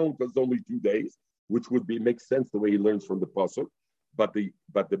put out film because it's only 2 days, which would makes sense the way he learns from the Pasuk. But the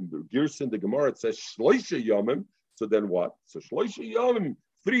Gerson, the Gemara, it says Shloisha Yomim. So then what? So Shloisha Yomim,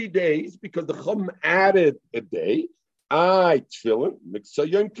 3 days, because the Chum added a day. Tefillin, Miksa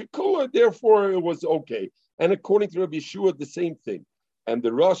Yom Kikula, therefore it was okay. And according to Rabbi Yeshua, the same thing. And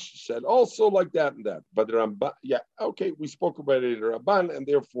the Rosh said also like that and that. But the Ramban, yeah, okay, we spoke about it in Ramban, and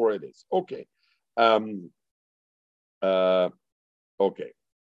therefore it is. Okay. Okay.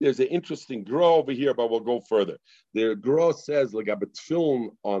 There's an interesting Gra over here, but we'll go further. The Gra says, like a tefillin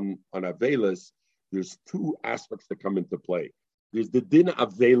on Avelus, there's 2 aspects that come into play. There's the din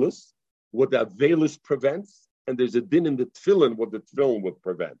Avelus, what the Avelus prevents, and there's a din in the tefillin, what the tefillin would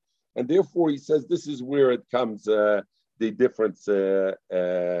prevent. And therefore, he says this is where it comes, the difference, the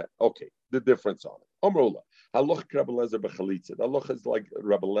difference on it. Omrola, halach Rabbi Lezer b'chalitza. Halach is like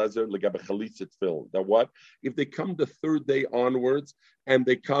Rabbi Lezer, like a b'chalitza tefillin. That what? If they come the third day onwards, and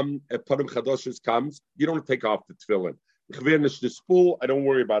they come, Parim Chadoshes comes, you don't take off the tefillin. I don't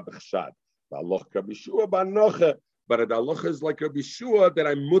worry about the chashad. Halach Rabbi Shua b'anocha. But the halacha is like Rabbi Shua that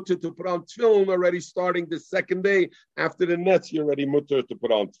I'm mutter to put on tefillin already starting the second day. After the nets, you're already mutter to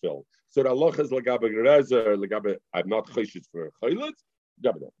put on tefillin. So the halacha is like Rabbi Rezer, I'm not choshes for chaylet.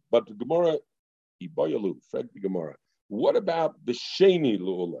 But the Gemara, Ibayalu, Fred the Gemara. What about the sheni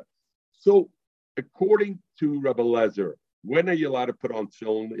lu'ula? So according to Rabbi Lezer, when are you allowed to put on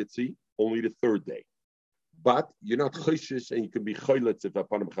tefillin? Itzi only the third day. But you're not choshes and you can be chaylet if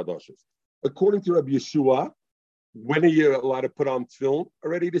upon chadoshes. According to Rabbi Yeshua, when are you allowed to put on tefillin?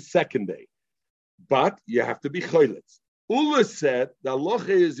 Already the second day. But you have to be choylitz. Ula said, the halacha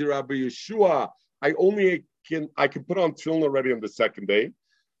is Rabbi Yeshua, I can put on tefillin already on the second day.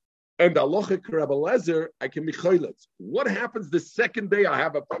 And the halacha Rabbi Lezer, I can be choylitz. What happens the second day I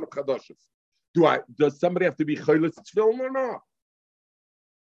have a pan of chadoshes? Does somebody have to be choylitz tefillin or not?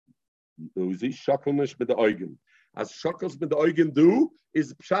 Uzi shakelnish with the oigen. As shakels with the oigen do,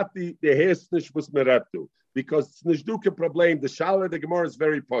 is pshati the hesnish was mereptu. Because it's nishduke problem. The Shaila the Gemara is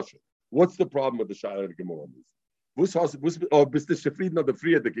very posh. What's the problem with the Shaila the Gemara? Bist du zufrieden oder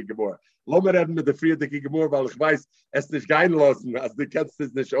friedliche Gemara? Lass mir reden mit der friedliche Gemara, weil ich weiß, es nicht gehen lassen, also du kannst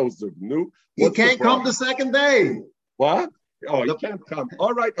es nicht aussuchen. No? He can't come the second day. What? Oh, he can't come.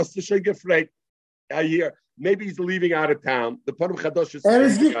 All right, as du schon gefragt. I hear, maybe he's leaving out of town. The Parim Chadosh is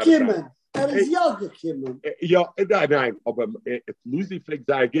gekommen. Is ja gekommen. Ja, nein, aber Lucy fragt,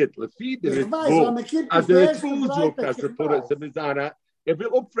 sag ich, Lefid, als Fußzug, als Pura Semizana, will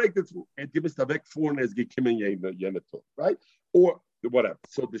upfragt, du bist da weggefahren, es gekommen, jene Tag, right? Or whatever.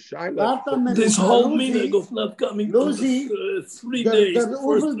 So the shaila. This whole meaning of not coming on the 3 days, the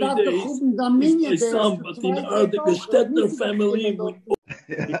first 3 days, is my son, but in the Gestettner family.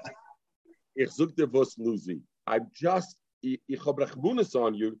 Ich such dir was, Lucy. Ich hab Rechmunis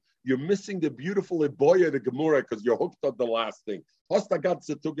on you. You're missing the beautiful Eboya, the Gemara, because you're hooked on the last thing.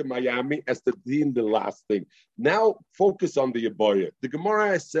 Hostagatze took in Miami as the dean, the last thing. Now focus on the Eboya. The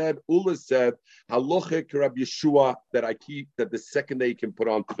Gemara said, Ula said, Halochik Rabbi Yeshua, that I keep, that the second day you can put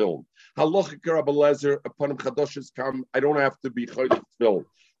on film. Halochik Rabbi Lezer, upon him Chadoshes come, I don't have to be Chaylik film.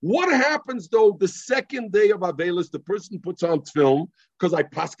 What happens though the second day of Avelis, the person puts on film, because I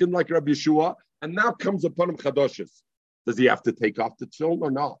paskin like Rabbi Yeshua, and now comes upon him Chadoshes. Does he have to take off the film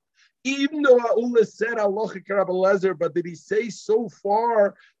or not? Even though Ula said Halochik Rabbi Lezer, but did he say so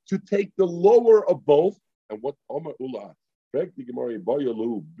far to take the lower of both? And what Omer Ula? The Gemara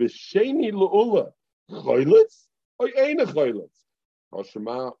Boyalu B'Sheni Ula Choylitz or Eina Choylitz?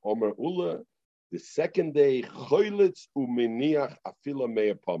 Hashema Omer Ula. The second day Choylitz Umeniach Afila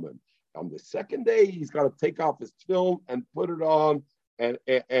Me'apamim. On the second day, he's got to take off his film and put it on and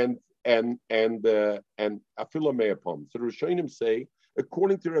Afila Me'apamim. So the Rishonim say,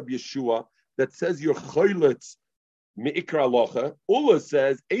 according to Rabbi Yeshua, that says your choylitz me'ikra alocha. Ula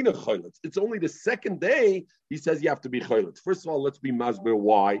says ain't a choylitz. It's only the second day he says you have to be choylitz. First of all, let's be masber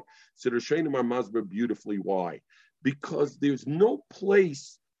why. So the Rishonim are masber beautifully why, because there's no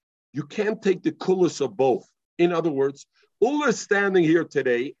place you can't take the kulas of both. In other words, Ula is standing here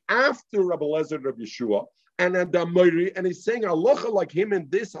today after Rabbi Lezer Rabbi Yeshua and Adamori, and he's saying halacha like him and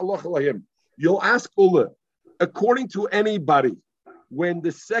this halacha like him. You'll ask Ula, according to anybody, when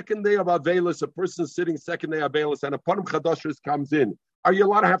the second day of Avelis, a person sitting second day of Avelis, and a Panim Chadashis comes in, are you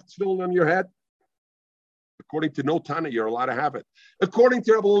allowed to have tefillin on your head? According to no Tana, you're allowed to have it. According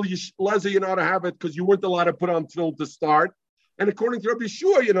to Rabbi Lezer, you're not allowed to have it because you weren't allowed to put on tefillin to start. And according to Rabbi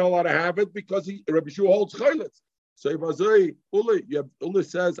Yeshua, you're not allowed to have it because Rabbi Yeshua holds chaylitz. So Ula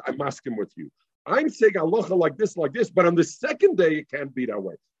says, I'm asking with you. I'm saying halacha like this, but on the second day, it can't be that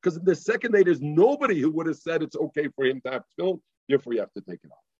way. Because in the second day, there's nobody who would have said it's okay for him to have tefillin. Therefore, you have to take it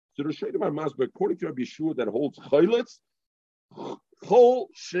off. So the Sheidim HaMasber, according to Rabbi Yeshua, that holds chaylitz, whole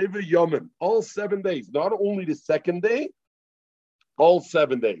sheva yomim, all 7 days, not only the second day, all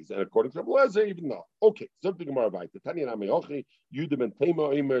 7 days. And according to Rabbi Lezer, even not. Okay, something more about it. Tanya Nami Yudim and Tema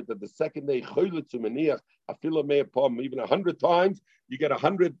Omer, that the second day, chaylitz umeniach, afila me'apam, even 100 times, you get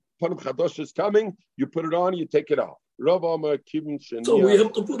 100 panim chadoshes coming, you put it on, you take it off. So we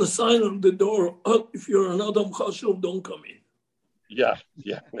have to put a sign on the door, if you're an Adam Chashuv, don't come in. Yeah.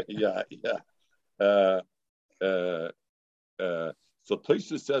 So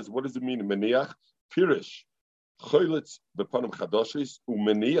Tosfos says, what does it mean? Meniach pirish choylitz bepanim chadoshes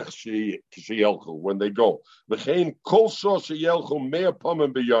umeniach sheyelchu when they go. V'chein kol shor sheyelchu mea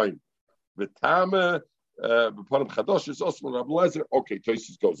pamim b'yayim v'tame bepanim chadoshes osman Rabbi Lezer. Okay,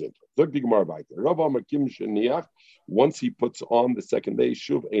 Tosfos goes into it. Zog the Gemara weiter. Rav Amar Kim sheniach. Once he puts on the second day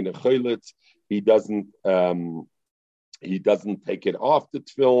shuv ein a choylitz, he doesn't take it off the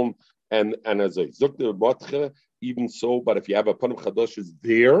tefillin, and as I zok the batche, even so. But if you have a panim chadoshes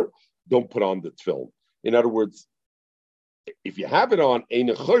there, don't put on the tefillin. In other words, if you have it on ein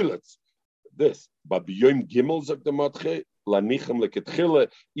choylitz, this. But b'yom gimel zok the matche lanichem leketchila.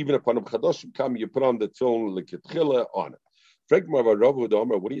 Even if panim chadoshim come, you put on the tefillin leketchila on it. What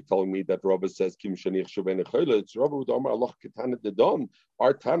are you telling me that Rabbi says Kim Shanich Shuven Choylitz? Rabbi Udama Allah Ketana Dedon.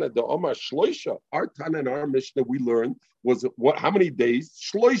 Our Tana the Omar Shloisha. Our Tana in our Mishnah we learned was what? How many days?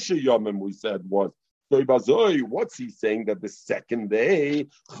 Shloisha Yomim we said was. What's he saying that the second day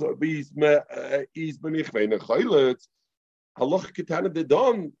is Benichvein Choylitz? Allah Ketana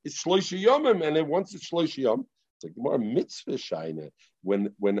Dedon is Shloisha Yomim, and then once it's Shloisha Yom. It's like more mitzvah shaina.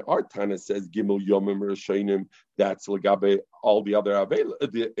 When our Tana says Gimel Yomim Rishonim, that's legabe all the other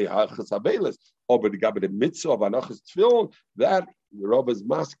achas avelas. Oh, but legabe the mitzvah of anachas tefillin, that the Rav is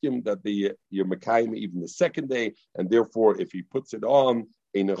maskim that you're mekayim even the second day, and therefore if he puts it on,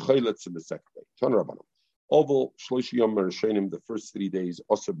 ein choylitz in the second day. Ton Rabbanim. Oval shlosh yom Rishonim, the first 3 days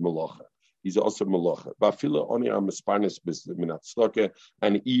osab melacha. He's also malacha. Bafila oniamisparnis minatzlaka,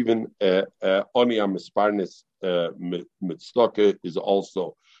 and even oniamisparnis mitzlaka is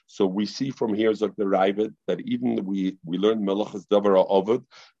also. So we see from here Zok the Ravid that even we learned melachas davara ovid,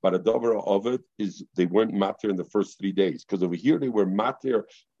 but a davara ovid is they weren't matir in the first 3 days because over here they were matir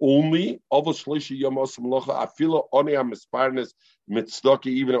only oval shlishi yom os malacha. Afila oniamisparnis mitzlaka,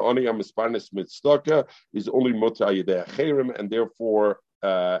 even oniamisparnis mitzlaka is only mutar yedei acherim, and therefore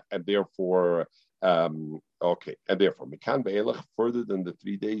Okay, and therefore, Mekan Be'elach, further than the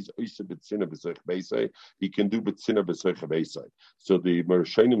 3 days, he can do B'tzina B'Seich Beisai. So the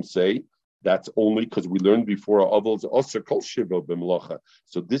Mershonim say that's only because we learned before Avos Osir Kol Shiva B'Melacha.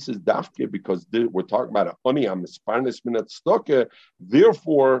 So this is Dafke because we're talking about Ani Amisparnis Minat Stoke.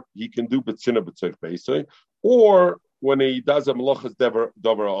 Therefore, he can do B'tzina B'Seich Beisai, or when he does a Melachas Dover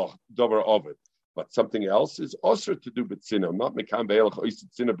of it. But something else is also to do b'tzina, not mekan be'elach oisit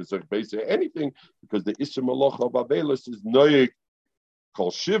tzina b'zech anything, because the isser malacha of abelos is noyek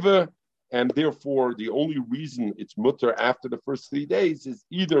kol shiva, and therefore the only reason it's mutter after the first 3 days is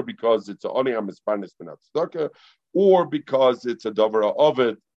either because it's a oni hamisparnis benat tzedakah, or because it's a davar of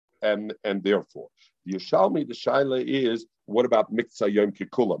it, and therefore the Yishalmi, the shaila is, what about miktzah yom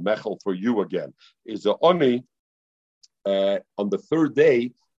kikula mechel for you again? Is a oni on the 3rd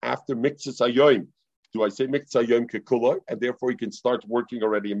day after Miktzah Hayoim? Do I say Miktzah Hayoim Kekula, and therefore he can start working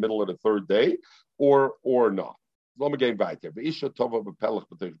already in the middle of the 3rd day, or not? And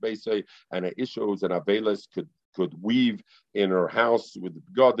an Isha who's an Avelis could weave in her house with the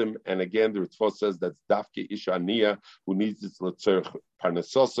begadim, and again the Ritva says that's Dafke Isha Aniya who needs its Letzerch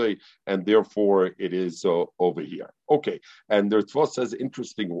Parnasosei, and therefore it is over here. Okay, and the Ritva says,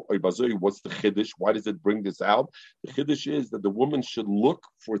 interesting, what's the Chiddush? Why does it bring this out? The Chiddush is that the woman should look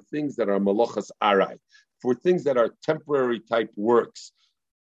for things that are Malachas Arai, for things that are temporary type works.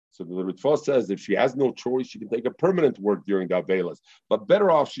 So the Ritva says if she has no choice, she can take a permanent work during the Avelas. But better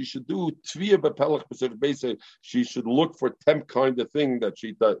off, she should do Tviyah B'Pelach B'Sech Beisei. She should look for temp kind of thing that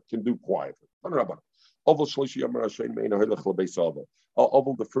she can do quietly. Oval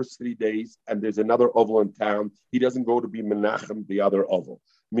the first 3 days, and there's another oval in town. He doesn't go to be Menachem, the other oval.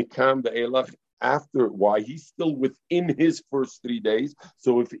 Mikam Be'elach, after, why? He's still within his first 3 days.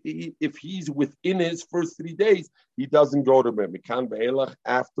 So if he's within his first 3 days, he doesn't go to Mekan Be'elach.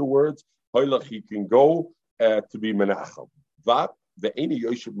 Afterwards, he can go to be Menachem.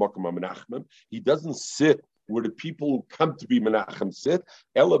 He doesn't sit where the people who come to be Menachem sit.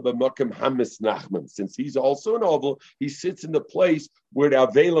 Since he's also an oval, he sits in the place where the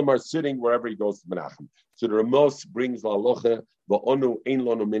Avelim are sitting wherever he goes to Menachem. So the Ramos brings La'alocha, Va'onu ein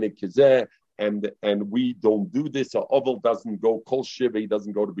lanu minik kizeh, and we don't do this. A oval doesn't go kol shiva. He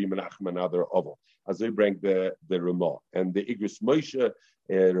doesn't go to be Menachem another oval. As they bring the Ramah and the Igros Moshe.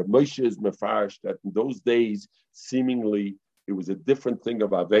 Moshe is mefarish that in those days seemingly it was a different thing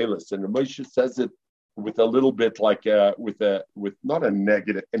of Avelis, and Moshe says it with a little bit like with not a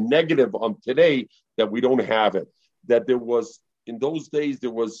negative on today that we don't have it. That there was in those days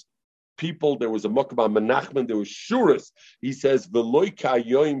there was people, there was a Mokba Menachem, there was Shuras. He says, V'loi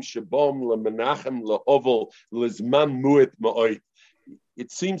kayoim shabom lemenachem le'ovel lezman muet ma'oit.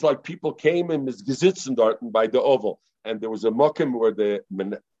 It seems like people came in Mizgezitzendarten by the oval, and there was a Mokim where the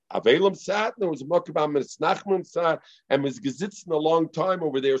Avelim sat, and there was a Mokim Nachman sat, and Mizgezitzen a long time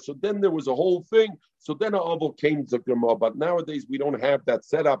over there. So then there was a whole thing. So then an oval came to Gemara, but nowadays we don't have that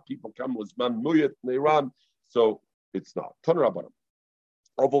setup. People come with man muyat and they run, so it's not. Tanrabanim.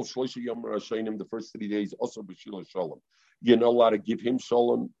 Oval Shloisha Yom Rashanim, the first 3 days, also B'Shila Shalom. You're not allowed to give him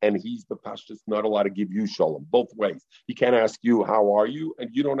Shalom, and he's the Pashtus not allowed to give you Shalom. Both ways. He can't ask you, how are you?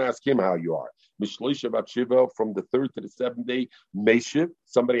 And you don't ask him how you are. Mishloisha Bat Shiva, from the 3rd to the 7th day, Meshiv,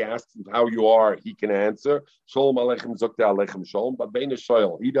 somebody asks him how you are, he can answer. Shalom Aleichem Zokta Aleichem Shalom, but Bein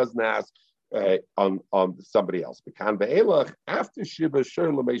Shoyel, he doesn't ask on somebody else. Bekan Be'elach, after Shiva,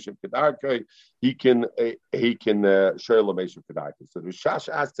 Shoyel Meshiv Kedarkei, he can Shoyel Meshiv Kedarkei. So the Shash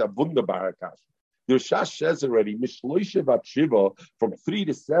asks a wunderbare Kasha. The Shash says already, Mishloisha Bat Shiva, from 3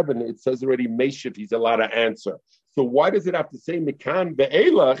 to 7, it says already Meshiv, he's allowed to answer. So why does it have to say Mekan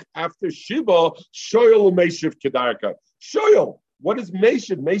Be'elach after Shiva, Shoyel Meshiv Kedarka? Shoyel, what is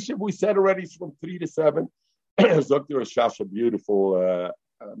Meshiv? Meshiv, we said already, is from 3 to 7. Zokter Rashash, a beautiful,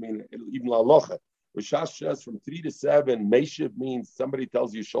 even La'alocha. Rashash says from 3 to 7, Meshiv means somebody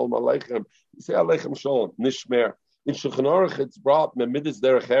tells you Shalom Aleichem, you say Aleichem Shalom, Nishmer. In Shulchan Aruch, it's brought Memidus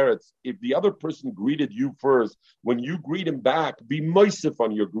Derech Eretz. If the other person greeted you first, when you greet him back, be moisef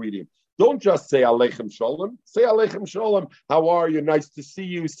on your greeting. Don't just say Aleichem Shalom. Say Aleichem Shalom. How are you? Nice to see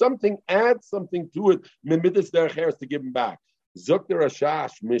you. Something, add something to it. Memidus Derech Eretz to give him back. Zokter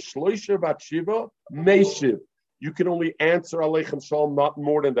Rashash, Mishloisha Bat Shiva, Meshiv. You can only answer Aleichem Shalom, not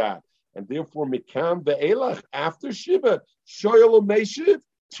more than that. And therefore, Mikam Ve'elach, after Shiva, Shoyel Meshiv,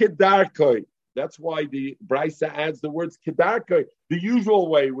 Kedarkoi. That's why the Brisa adds the words Kedarkoi, the usual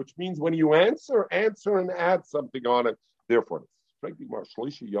way, which means when you answer and add something on it. Therefore, Frankly, Mar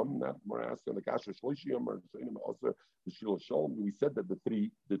Shloisha Yom, not more asking the Kasha Shloisha Yom or Zaynim also B'Shil Shalom. We said that the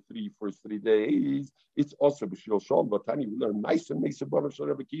first 3 days it's also B'Shil Shalom. But Tani, we learn nice and Mesa Baruch Shal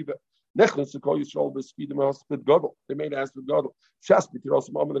Rabbi Kiva. Nechnas Sekol Yisrael B'Speed Hospit Gadol. They made us with Gadol. Shas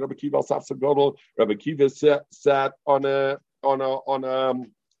B'Tiros Mama Rabbi Kiva Al Safsa Gadol. Rabbi Kiva sat on a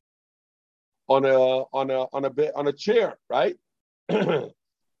chair, right?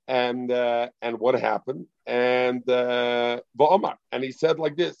 And what happened? And Va'omar, and he said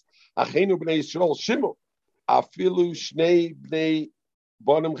like this: Achenu bnei Yisrael shimu, afilu shnei bnei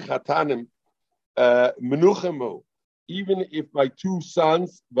bonim chatanim menuchemu. Even if my 2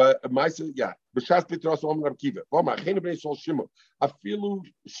 sons, b'shas pitras Omer Rav Kiva, Va'omar achenu bnei Yisrael shimu, afilu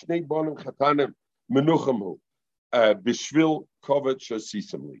shnei bonim chatanim menuchemu b'shvil kovet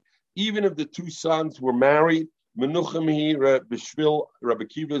shasisamli. Even if the 2 sons were married. Menuchem here, Bishvil Rabbi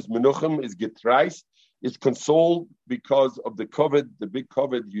Kiva's Menuchem is getreist, is consoled because of the covet, the big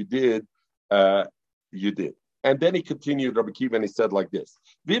covet you did. And then he continued, Rabbi Kiva, and he said like this: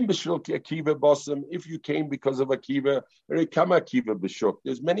 Vim Bishvil Akiva Bossam, if you came because of Akiva, come Akiva Bishuk.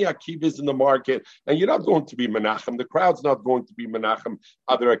 There's many Akivas in the market, and you're not going to be Menachem. The crowd's not going to be Menachem,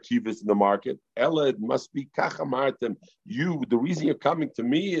 other Akivas in the market. Ella, it must be Kachamartim. You, the reason you're coming to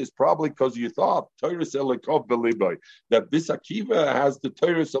me is probably because you thought Torah that this Akiva has the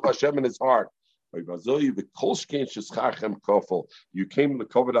Torah of Hashem in his heart. You came to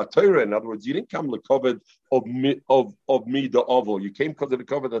the Torah. In other words, you didn't come to the covet of me, the oval. You came because of the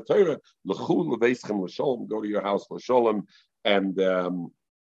covet of Torah. Go to your house, l'sholem. And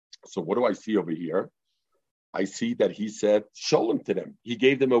so, what do I see over here? I see that he said shalom to them. He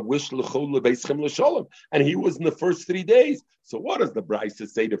gave them a wish l'chol lebeschem l'shalom, and he was in the first 3 days. So what does the Brisa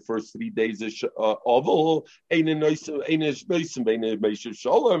say? The first 3 days is oval.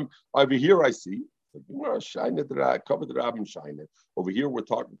 Shalom. Over here, I see. Over here, we're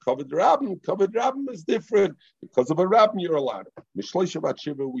talking covered rabbin. Covered rabbin is different because of a rabbin. You're allowed. Mishloisha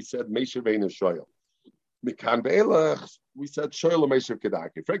Batshiva, we said Meishav Ein Shoyel. Mikan Be'elach, we said Shoyel Meishav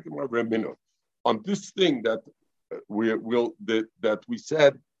Kedaki. Frankly, more minute. On this thing that we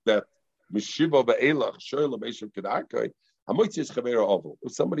said that Mishiva Be'elach Shoyel Meishav Kedaki.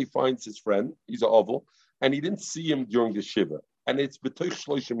 If somebody finds his friend, he's an oval, and he didn't see him during the shiva, and it's b'toich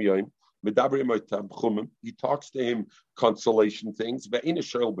shloshim yom, he talks to him consolation things, but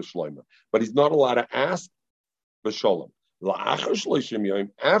he's not allowed to ask b'sholem.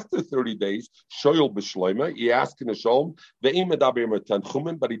 After 30 days, shoyel b'shloima, he asks in a sholem,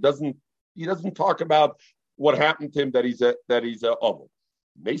 but he doesn't talk about what happened to him that he's a oval.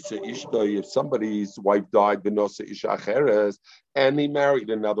 If somebody's wife died, and he married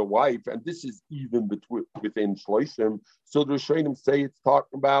another wife, and this is even within Shloshim, so the Rishonim say it's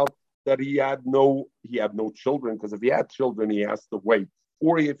talking about that he had no children, because if he had children, he has to wait.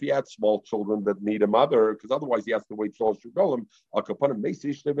 Or if he had small children that need a mother, because otherwise he has to wait. He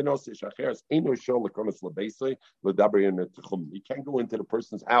can't go into the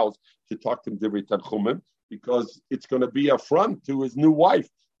person's house to talk to him divrei tanchumim, because it's going to be a front to his new wife.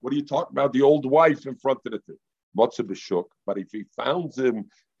 What are you talking about? The old wife in front of the thing. Motzah b'shuk. But if he found him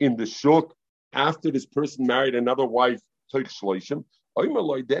in the shuk after this person married another wife, then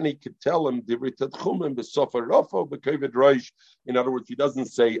he could tell him divrei tanchumim b'sofer rafo b'kovid roish. In other words, he doesn't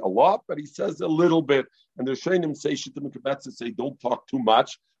say a lot, but he says a little bit. And the Shainim say, Shittim and Kibetza say, don't talk too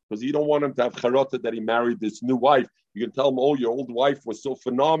much, because you don't want him to have charata that he married this new wife. You can tell him, oh, your old wife was so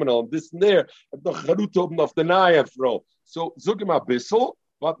phenomenal, and this and there. So zugim abissel,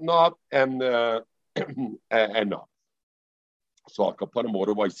 but not and not. So I'll put him. What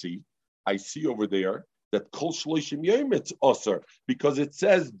do I see? I see over there that kol shloishim yom it's usher, because it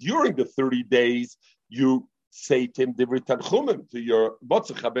says during the 30 days you say to him divrei tanchumim to your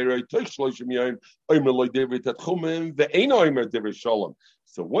batzach haberei toich shloishim yom oimer loy divrei tanchumim ve'ein oimer divrei shalom.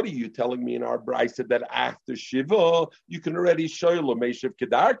 So what are you telling me in our brisa that after Shiva you can already shoyel meishav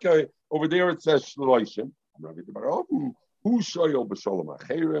kedarka? Over there it says shloishim. Who shoyel b'shalom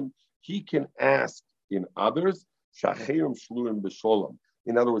acherim? He can ask in others shacherim shluim b'shalom.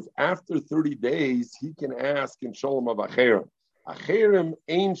 In other words, after 30 days he can ask in shalom of acherim. Acherim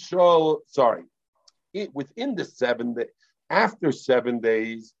ain't shol. Sorry, within the 7 days, after 7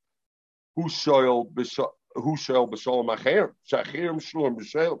 days, who shoyel b'shalom. Who shall b'shalom acherim? Shacherim shloim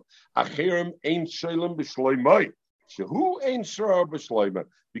b'shalom. Acherim ain't shalom b'shloimai. Who ain't sure b'shloimai?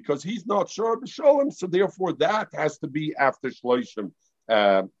 Because he's not sure b'shalom, so therefore that has to be after shloishim.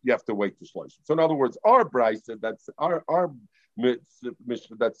 You have to wait to shloishim. So in other words, our brisa, that's our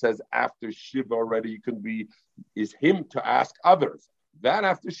mitzvah that says after shiva already you can be, is him to ask others. That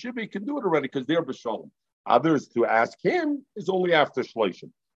after shiva you can do it already because they're b'shalom. Others to ask him is only after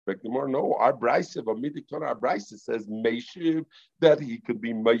Shloshim. No, our Brisa says Meshiv, that he could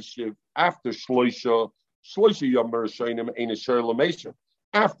be Meshiv after Shloisha. Shloisha Yomer Shainim Ein Asher Lameshiv.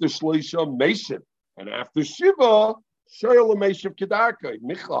 After Shloisha, Meshiv. And after Shiva, Shayel Lameshiv Kedarka.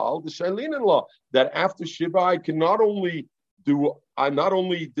 Michal, the Shailin-in-law, that after Shiva I can not only do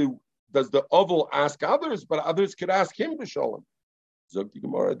does the oval ask others, but others could ask him b'shalom.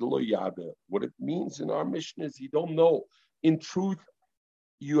 What it means in our mission is you don't know. In truth,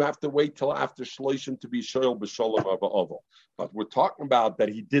 you have to wait till after Shloshim to be shoyel b'shalom of an oval. But we're talking about that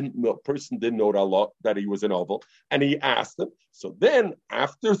person didn't know Allah, that he was an oval, and he asked him. So then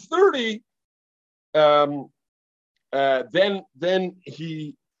after 30, then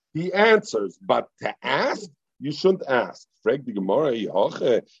he answers. But to ask, you shouldn't ask.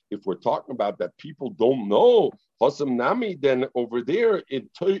 If we're talking about that people don't know, then over there in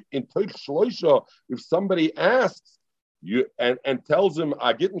Teich Shloisha, if somebody asks you and tells him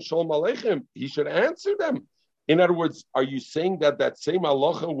Agit and Shalom Aleichem, he should answer them. In other words, are you saying that same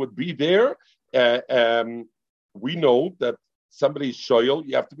halacha would be there? We know that somebody's shoyel,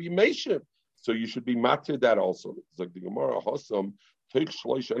 you have to be meishiv, so you should be matir that also. It's like the Gemara Hosam Teich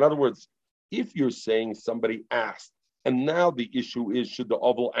Shloisha. In other words, if you're saying somebody asked, and now the issue is should the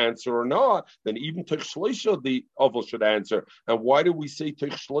oval answer or not, then even Teich Shloisha, the oval should answer. And why do we say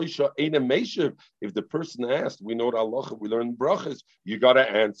Teich Shloisha ain't a meishiv? If the person asked, we know the halacha, we learn brachas, you got to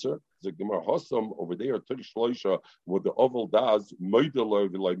answer. The Gemara Hosam over there, Teich Shloisha, what the oval does,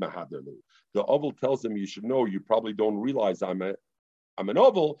 the oval tells him, you should know, you probably don't realize I'm an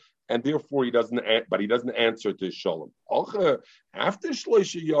oval, and therefore he doesn't answer to shalom. After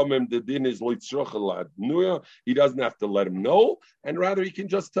Shloisha Yomim, the din is loitzrocha nuya. He doesn't have to let him know, and rather he can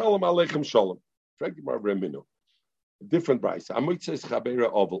just tell him aleichem shalom. Different brayse. Amit says chabera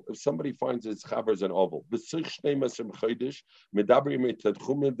oval. If somebody finds his chaber is an oval,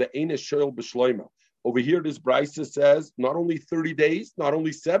 over here this brayse says not only 30 days, not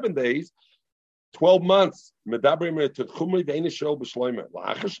only 7 days, 12 months. He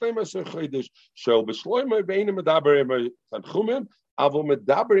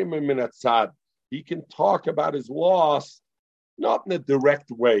can talk about his loss, not in a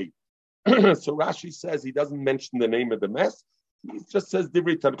direct way. So Rashi says he doesn't mention the name of the mess. He just says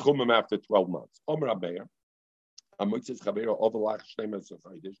Divrei Tanchumim after 12 months.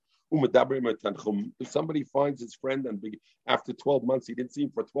 If somebody finds his friend and after 12 months, he didn't see him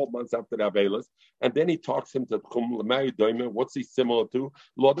for 12 months after the Avelis, and then he talks him to Tchum, what's he similar to?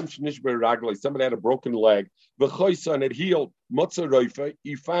 Somebody had a broken leg, and it healed.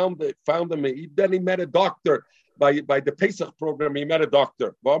 He found him, then he met a doctor. By the Pesach program, he met a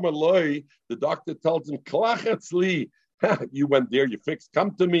doctor. The doctor tells him, you went there, you fixed,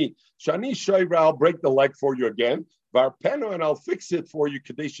 come to me. Shani Shoyra, I'll break the leg for you again. Varpeno, and I'll fix it for you.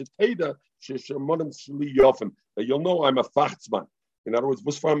 That you'll know I'm a fachtzman. In other words,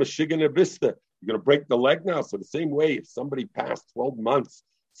 you're going to break the leg now. So the same way, if somebody passed 12 months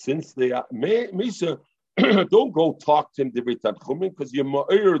since they Misa, don't go talk to him because you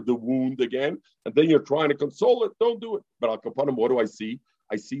ma'ir the wound again, and then you're trying to console it. Don't do it. But Al Kapanim, what do I see?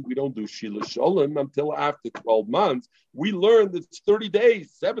 I see we don't do Shila Shalom until after 12 months. We learned it's 30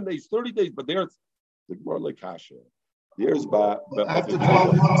 days, 7 days, 30 days, but there's the Gemara like Kasha. There's after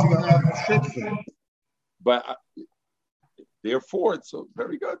 12 months you have shit. But therefore, it's so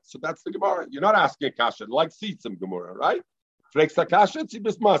very good. So that's the Gemara. You're not asking a Kasha, like Sitzim Gemara, right? Flex a Kasha, it's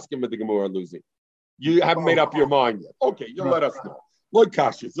just masking with the Gemara losing. You haven't made up your mind yet. Okay, you'll let us know. Like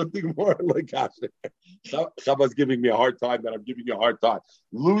Kasha, something more like Kasha. Shabba's giving me a hard time that I'm giving you a hard time.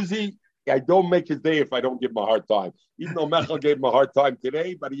 Luzi, I don't make his day if I don't give him a hard time. Even though Mechel gave him a hard time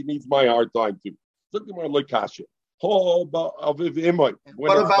today, but he needs my hard time too. Something more like Kasha. What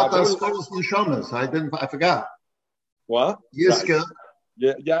about those Nishamas? I forgot. What? Yiska.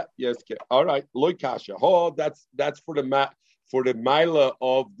 Yeah, Yiska. All right, Loy Kasha. That's for the Mila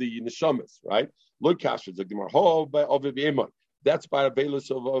of the Nishamas, right? Loy Kasha. That's by Avelis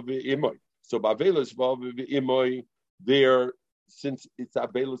of Imoy. So by Avelis of Imoy, there, since it's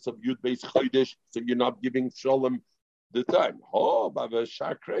Avelis of Yud Beis Chodesh, so you're not giving Shalom the time. By the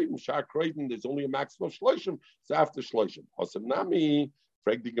Shakreiden, there's only a maximum of Shloshim. It's after Shloshim. Hasam Nami,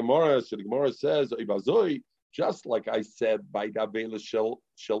 Frag the Gemara, so the Gemara says, just like I said by the Avelis Shel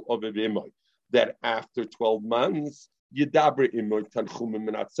Oviv Imoy, that after 12 months, Yedaber Imoy Tanchumim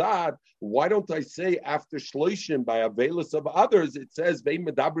and Atzad. Why don't I say after Shloshim by Avelis of others? It says Vei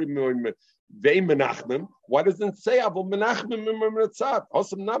Medaber Imoy Vei Menachmim. Why doesn't it say Avol Menachmim Imoy Atzad?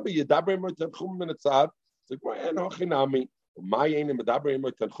 Osam Nabi Yedaber Imoy Tanchumim and Atzad. It's like Rachinami.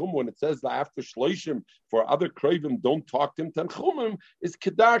 When it says that after Shloshim for other Krovim don't talk to him Tanchumim, is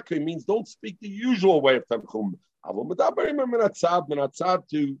Kedarka, means don't speak the usual way of Tanchumim.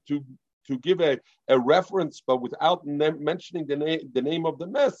 To give a reference, but without mentioning the name of the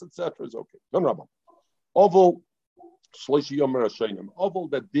mess, etc., is okay. No. Oval Shloshi Yomer Hashanim. Oval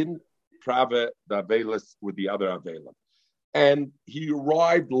that didn't trave the Avelis with the other Avelim. And he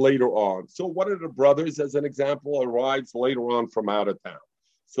arrived later on. So one of the brothers, as an example, arrives later on from out of town.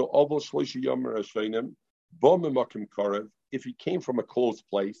 So Oval Shloshi Yomer Hashanim, Bom Makim Korev, if he came from a close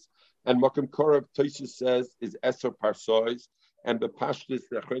place, and Makim Korev, Tosfos says, is Eser Parsois, and the Pashtus,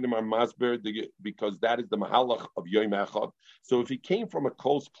 the Achronim are Masber, because that is the Mahalach of Yom Echad. So if he came from a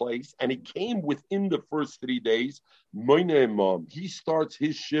close place, and he came within the first 3 days, Moine Imam, he starts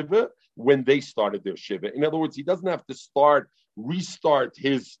his Shiva when they started their Shiva. In other words, he doesn't have to restart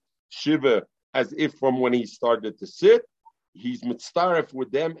his Shiva as if from when he started to sit. He's mitzaref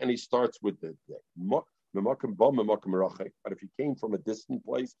with them, and he starts with the day. But if he came from a distant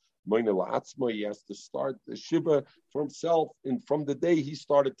place, he has to start the Shiva for himself from the day he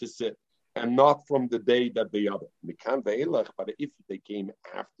started to sit, and not from the day that the other. But if they came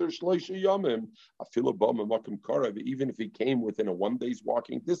after Shloisha Yomim, even if he came within a 1 day's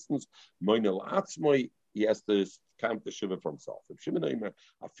walking distance, he has to count the Shiva for himself. Even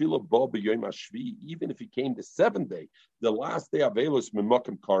if he came the 7th day, the last day of Avelos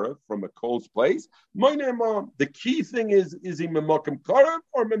Memokim Karev from a close place, the key thing is he Memokim Karev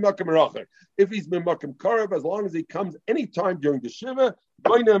or Memokim Rachar? If he's Memokim Karev, as long as he comes anytime during the Shiva,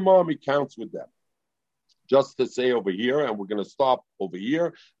 he counts with them. Just to say over here, and we're going to stop over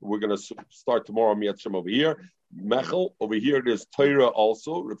here. We're going to start tomorrow Miyatzim over here. Mechel, over here there's Torah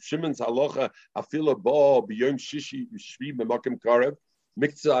also. Reb Shimon's halacha afila ba b'yom shishi shvi b'makom karev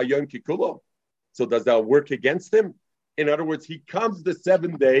miktzah ayom kikulo. So does that work against him? In other words, he comes the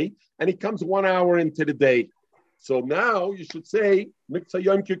 7th day and he comes 1 hour into the day. So now you should say miktzah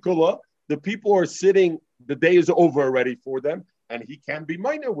ayom kikulo. The people are sitting. The day is over already for them, and he can be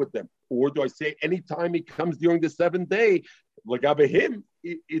minor with them. Or do I say anytime he comes during the 7th day, Lagabe him,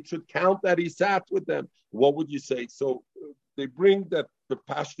 it should count that he sat with them? What would you say? So they bring that the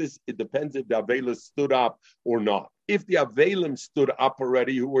Pashtus, it depends if the Avelim stood up or not. If the Avelim stood up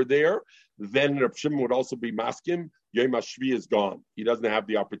already who were there, then Reb Shimon would also be maskim. Yom HaShvi is gone. He doesn't have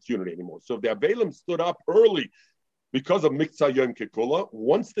the opportunity anymore. So if the Avelim stood up early because of Miktzah Yom Kekula,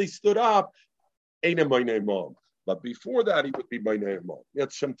 once they stood up, Eina Mayne Mom. But before that, he would be by Nehemah.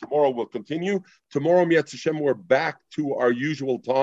 Tomorrow we'll continue. Tomorrow, we're back to our usual time.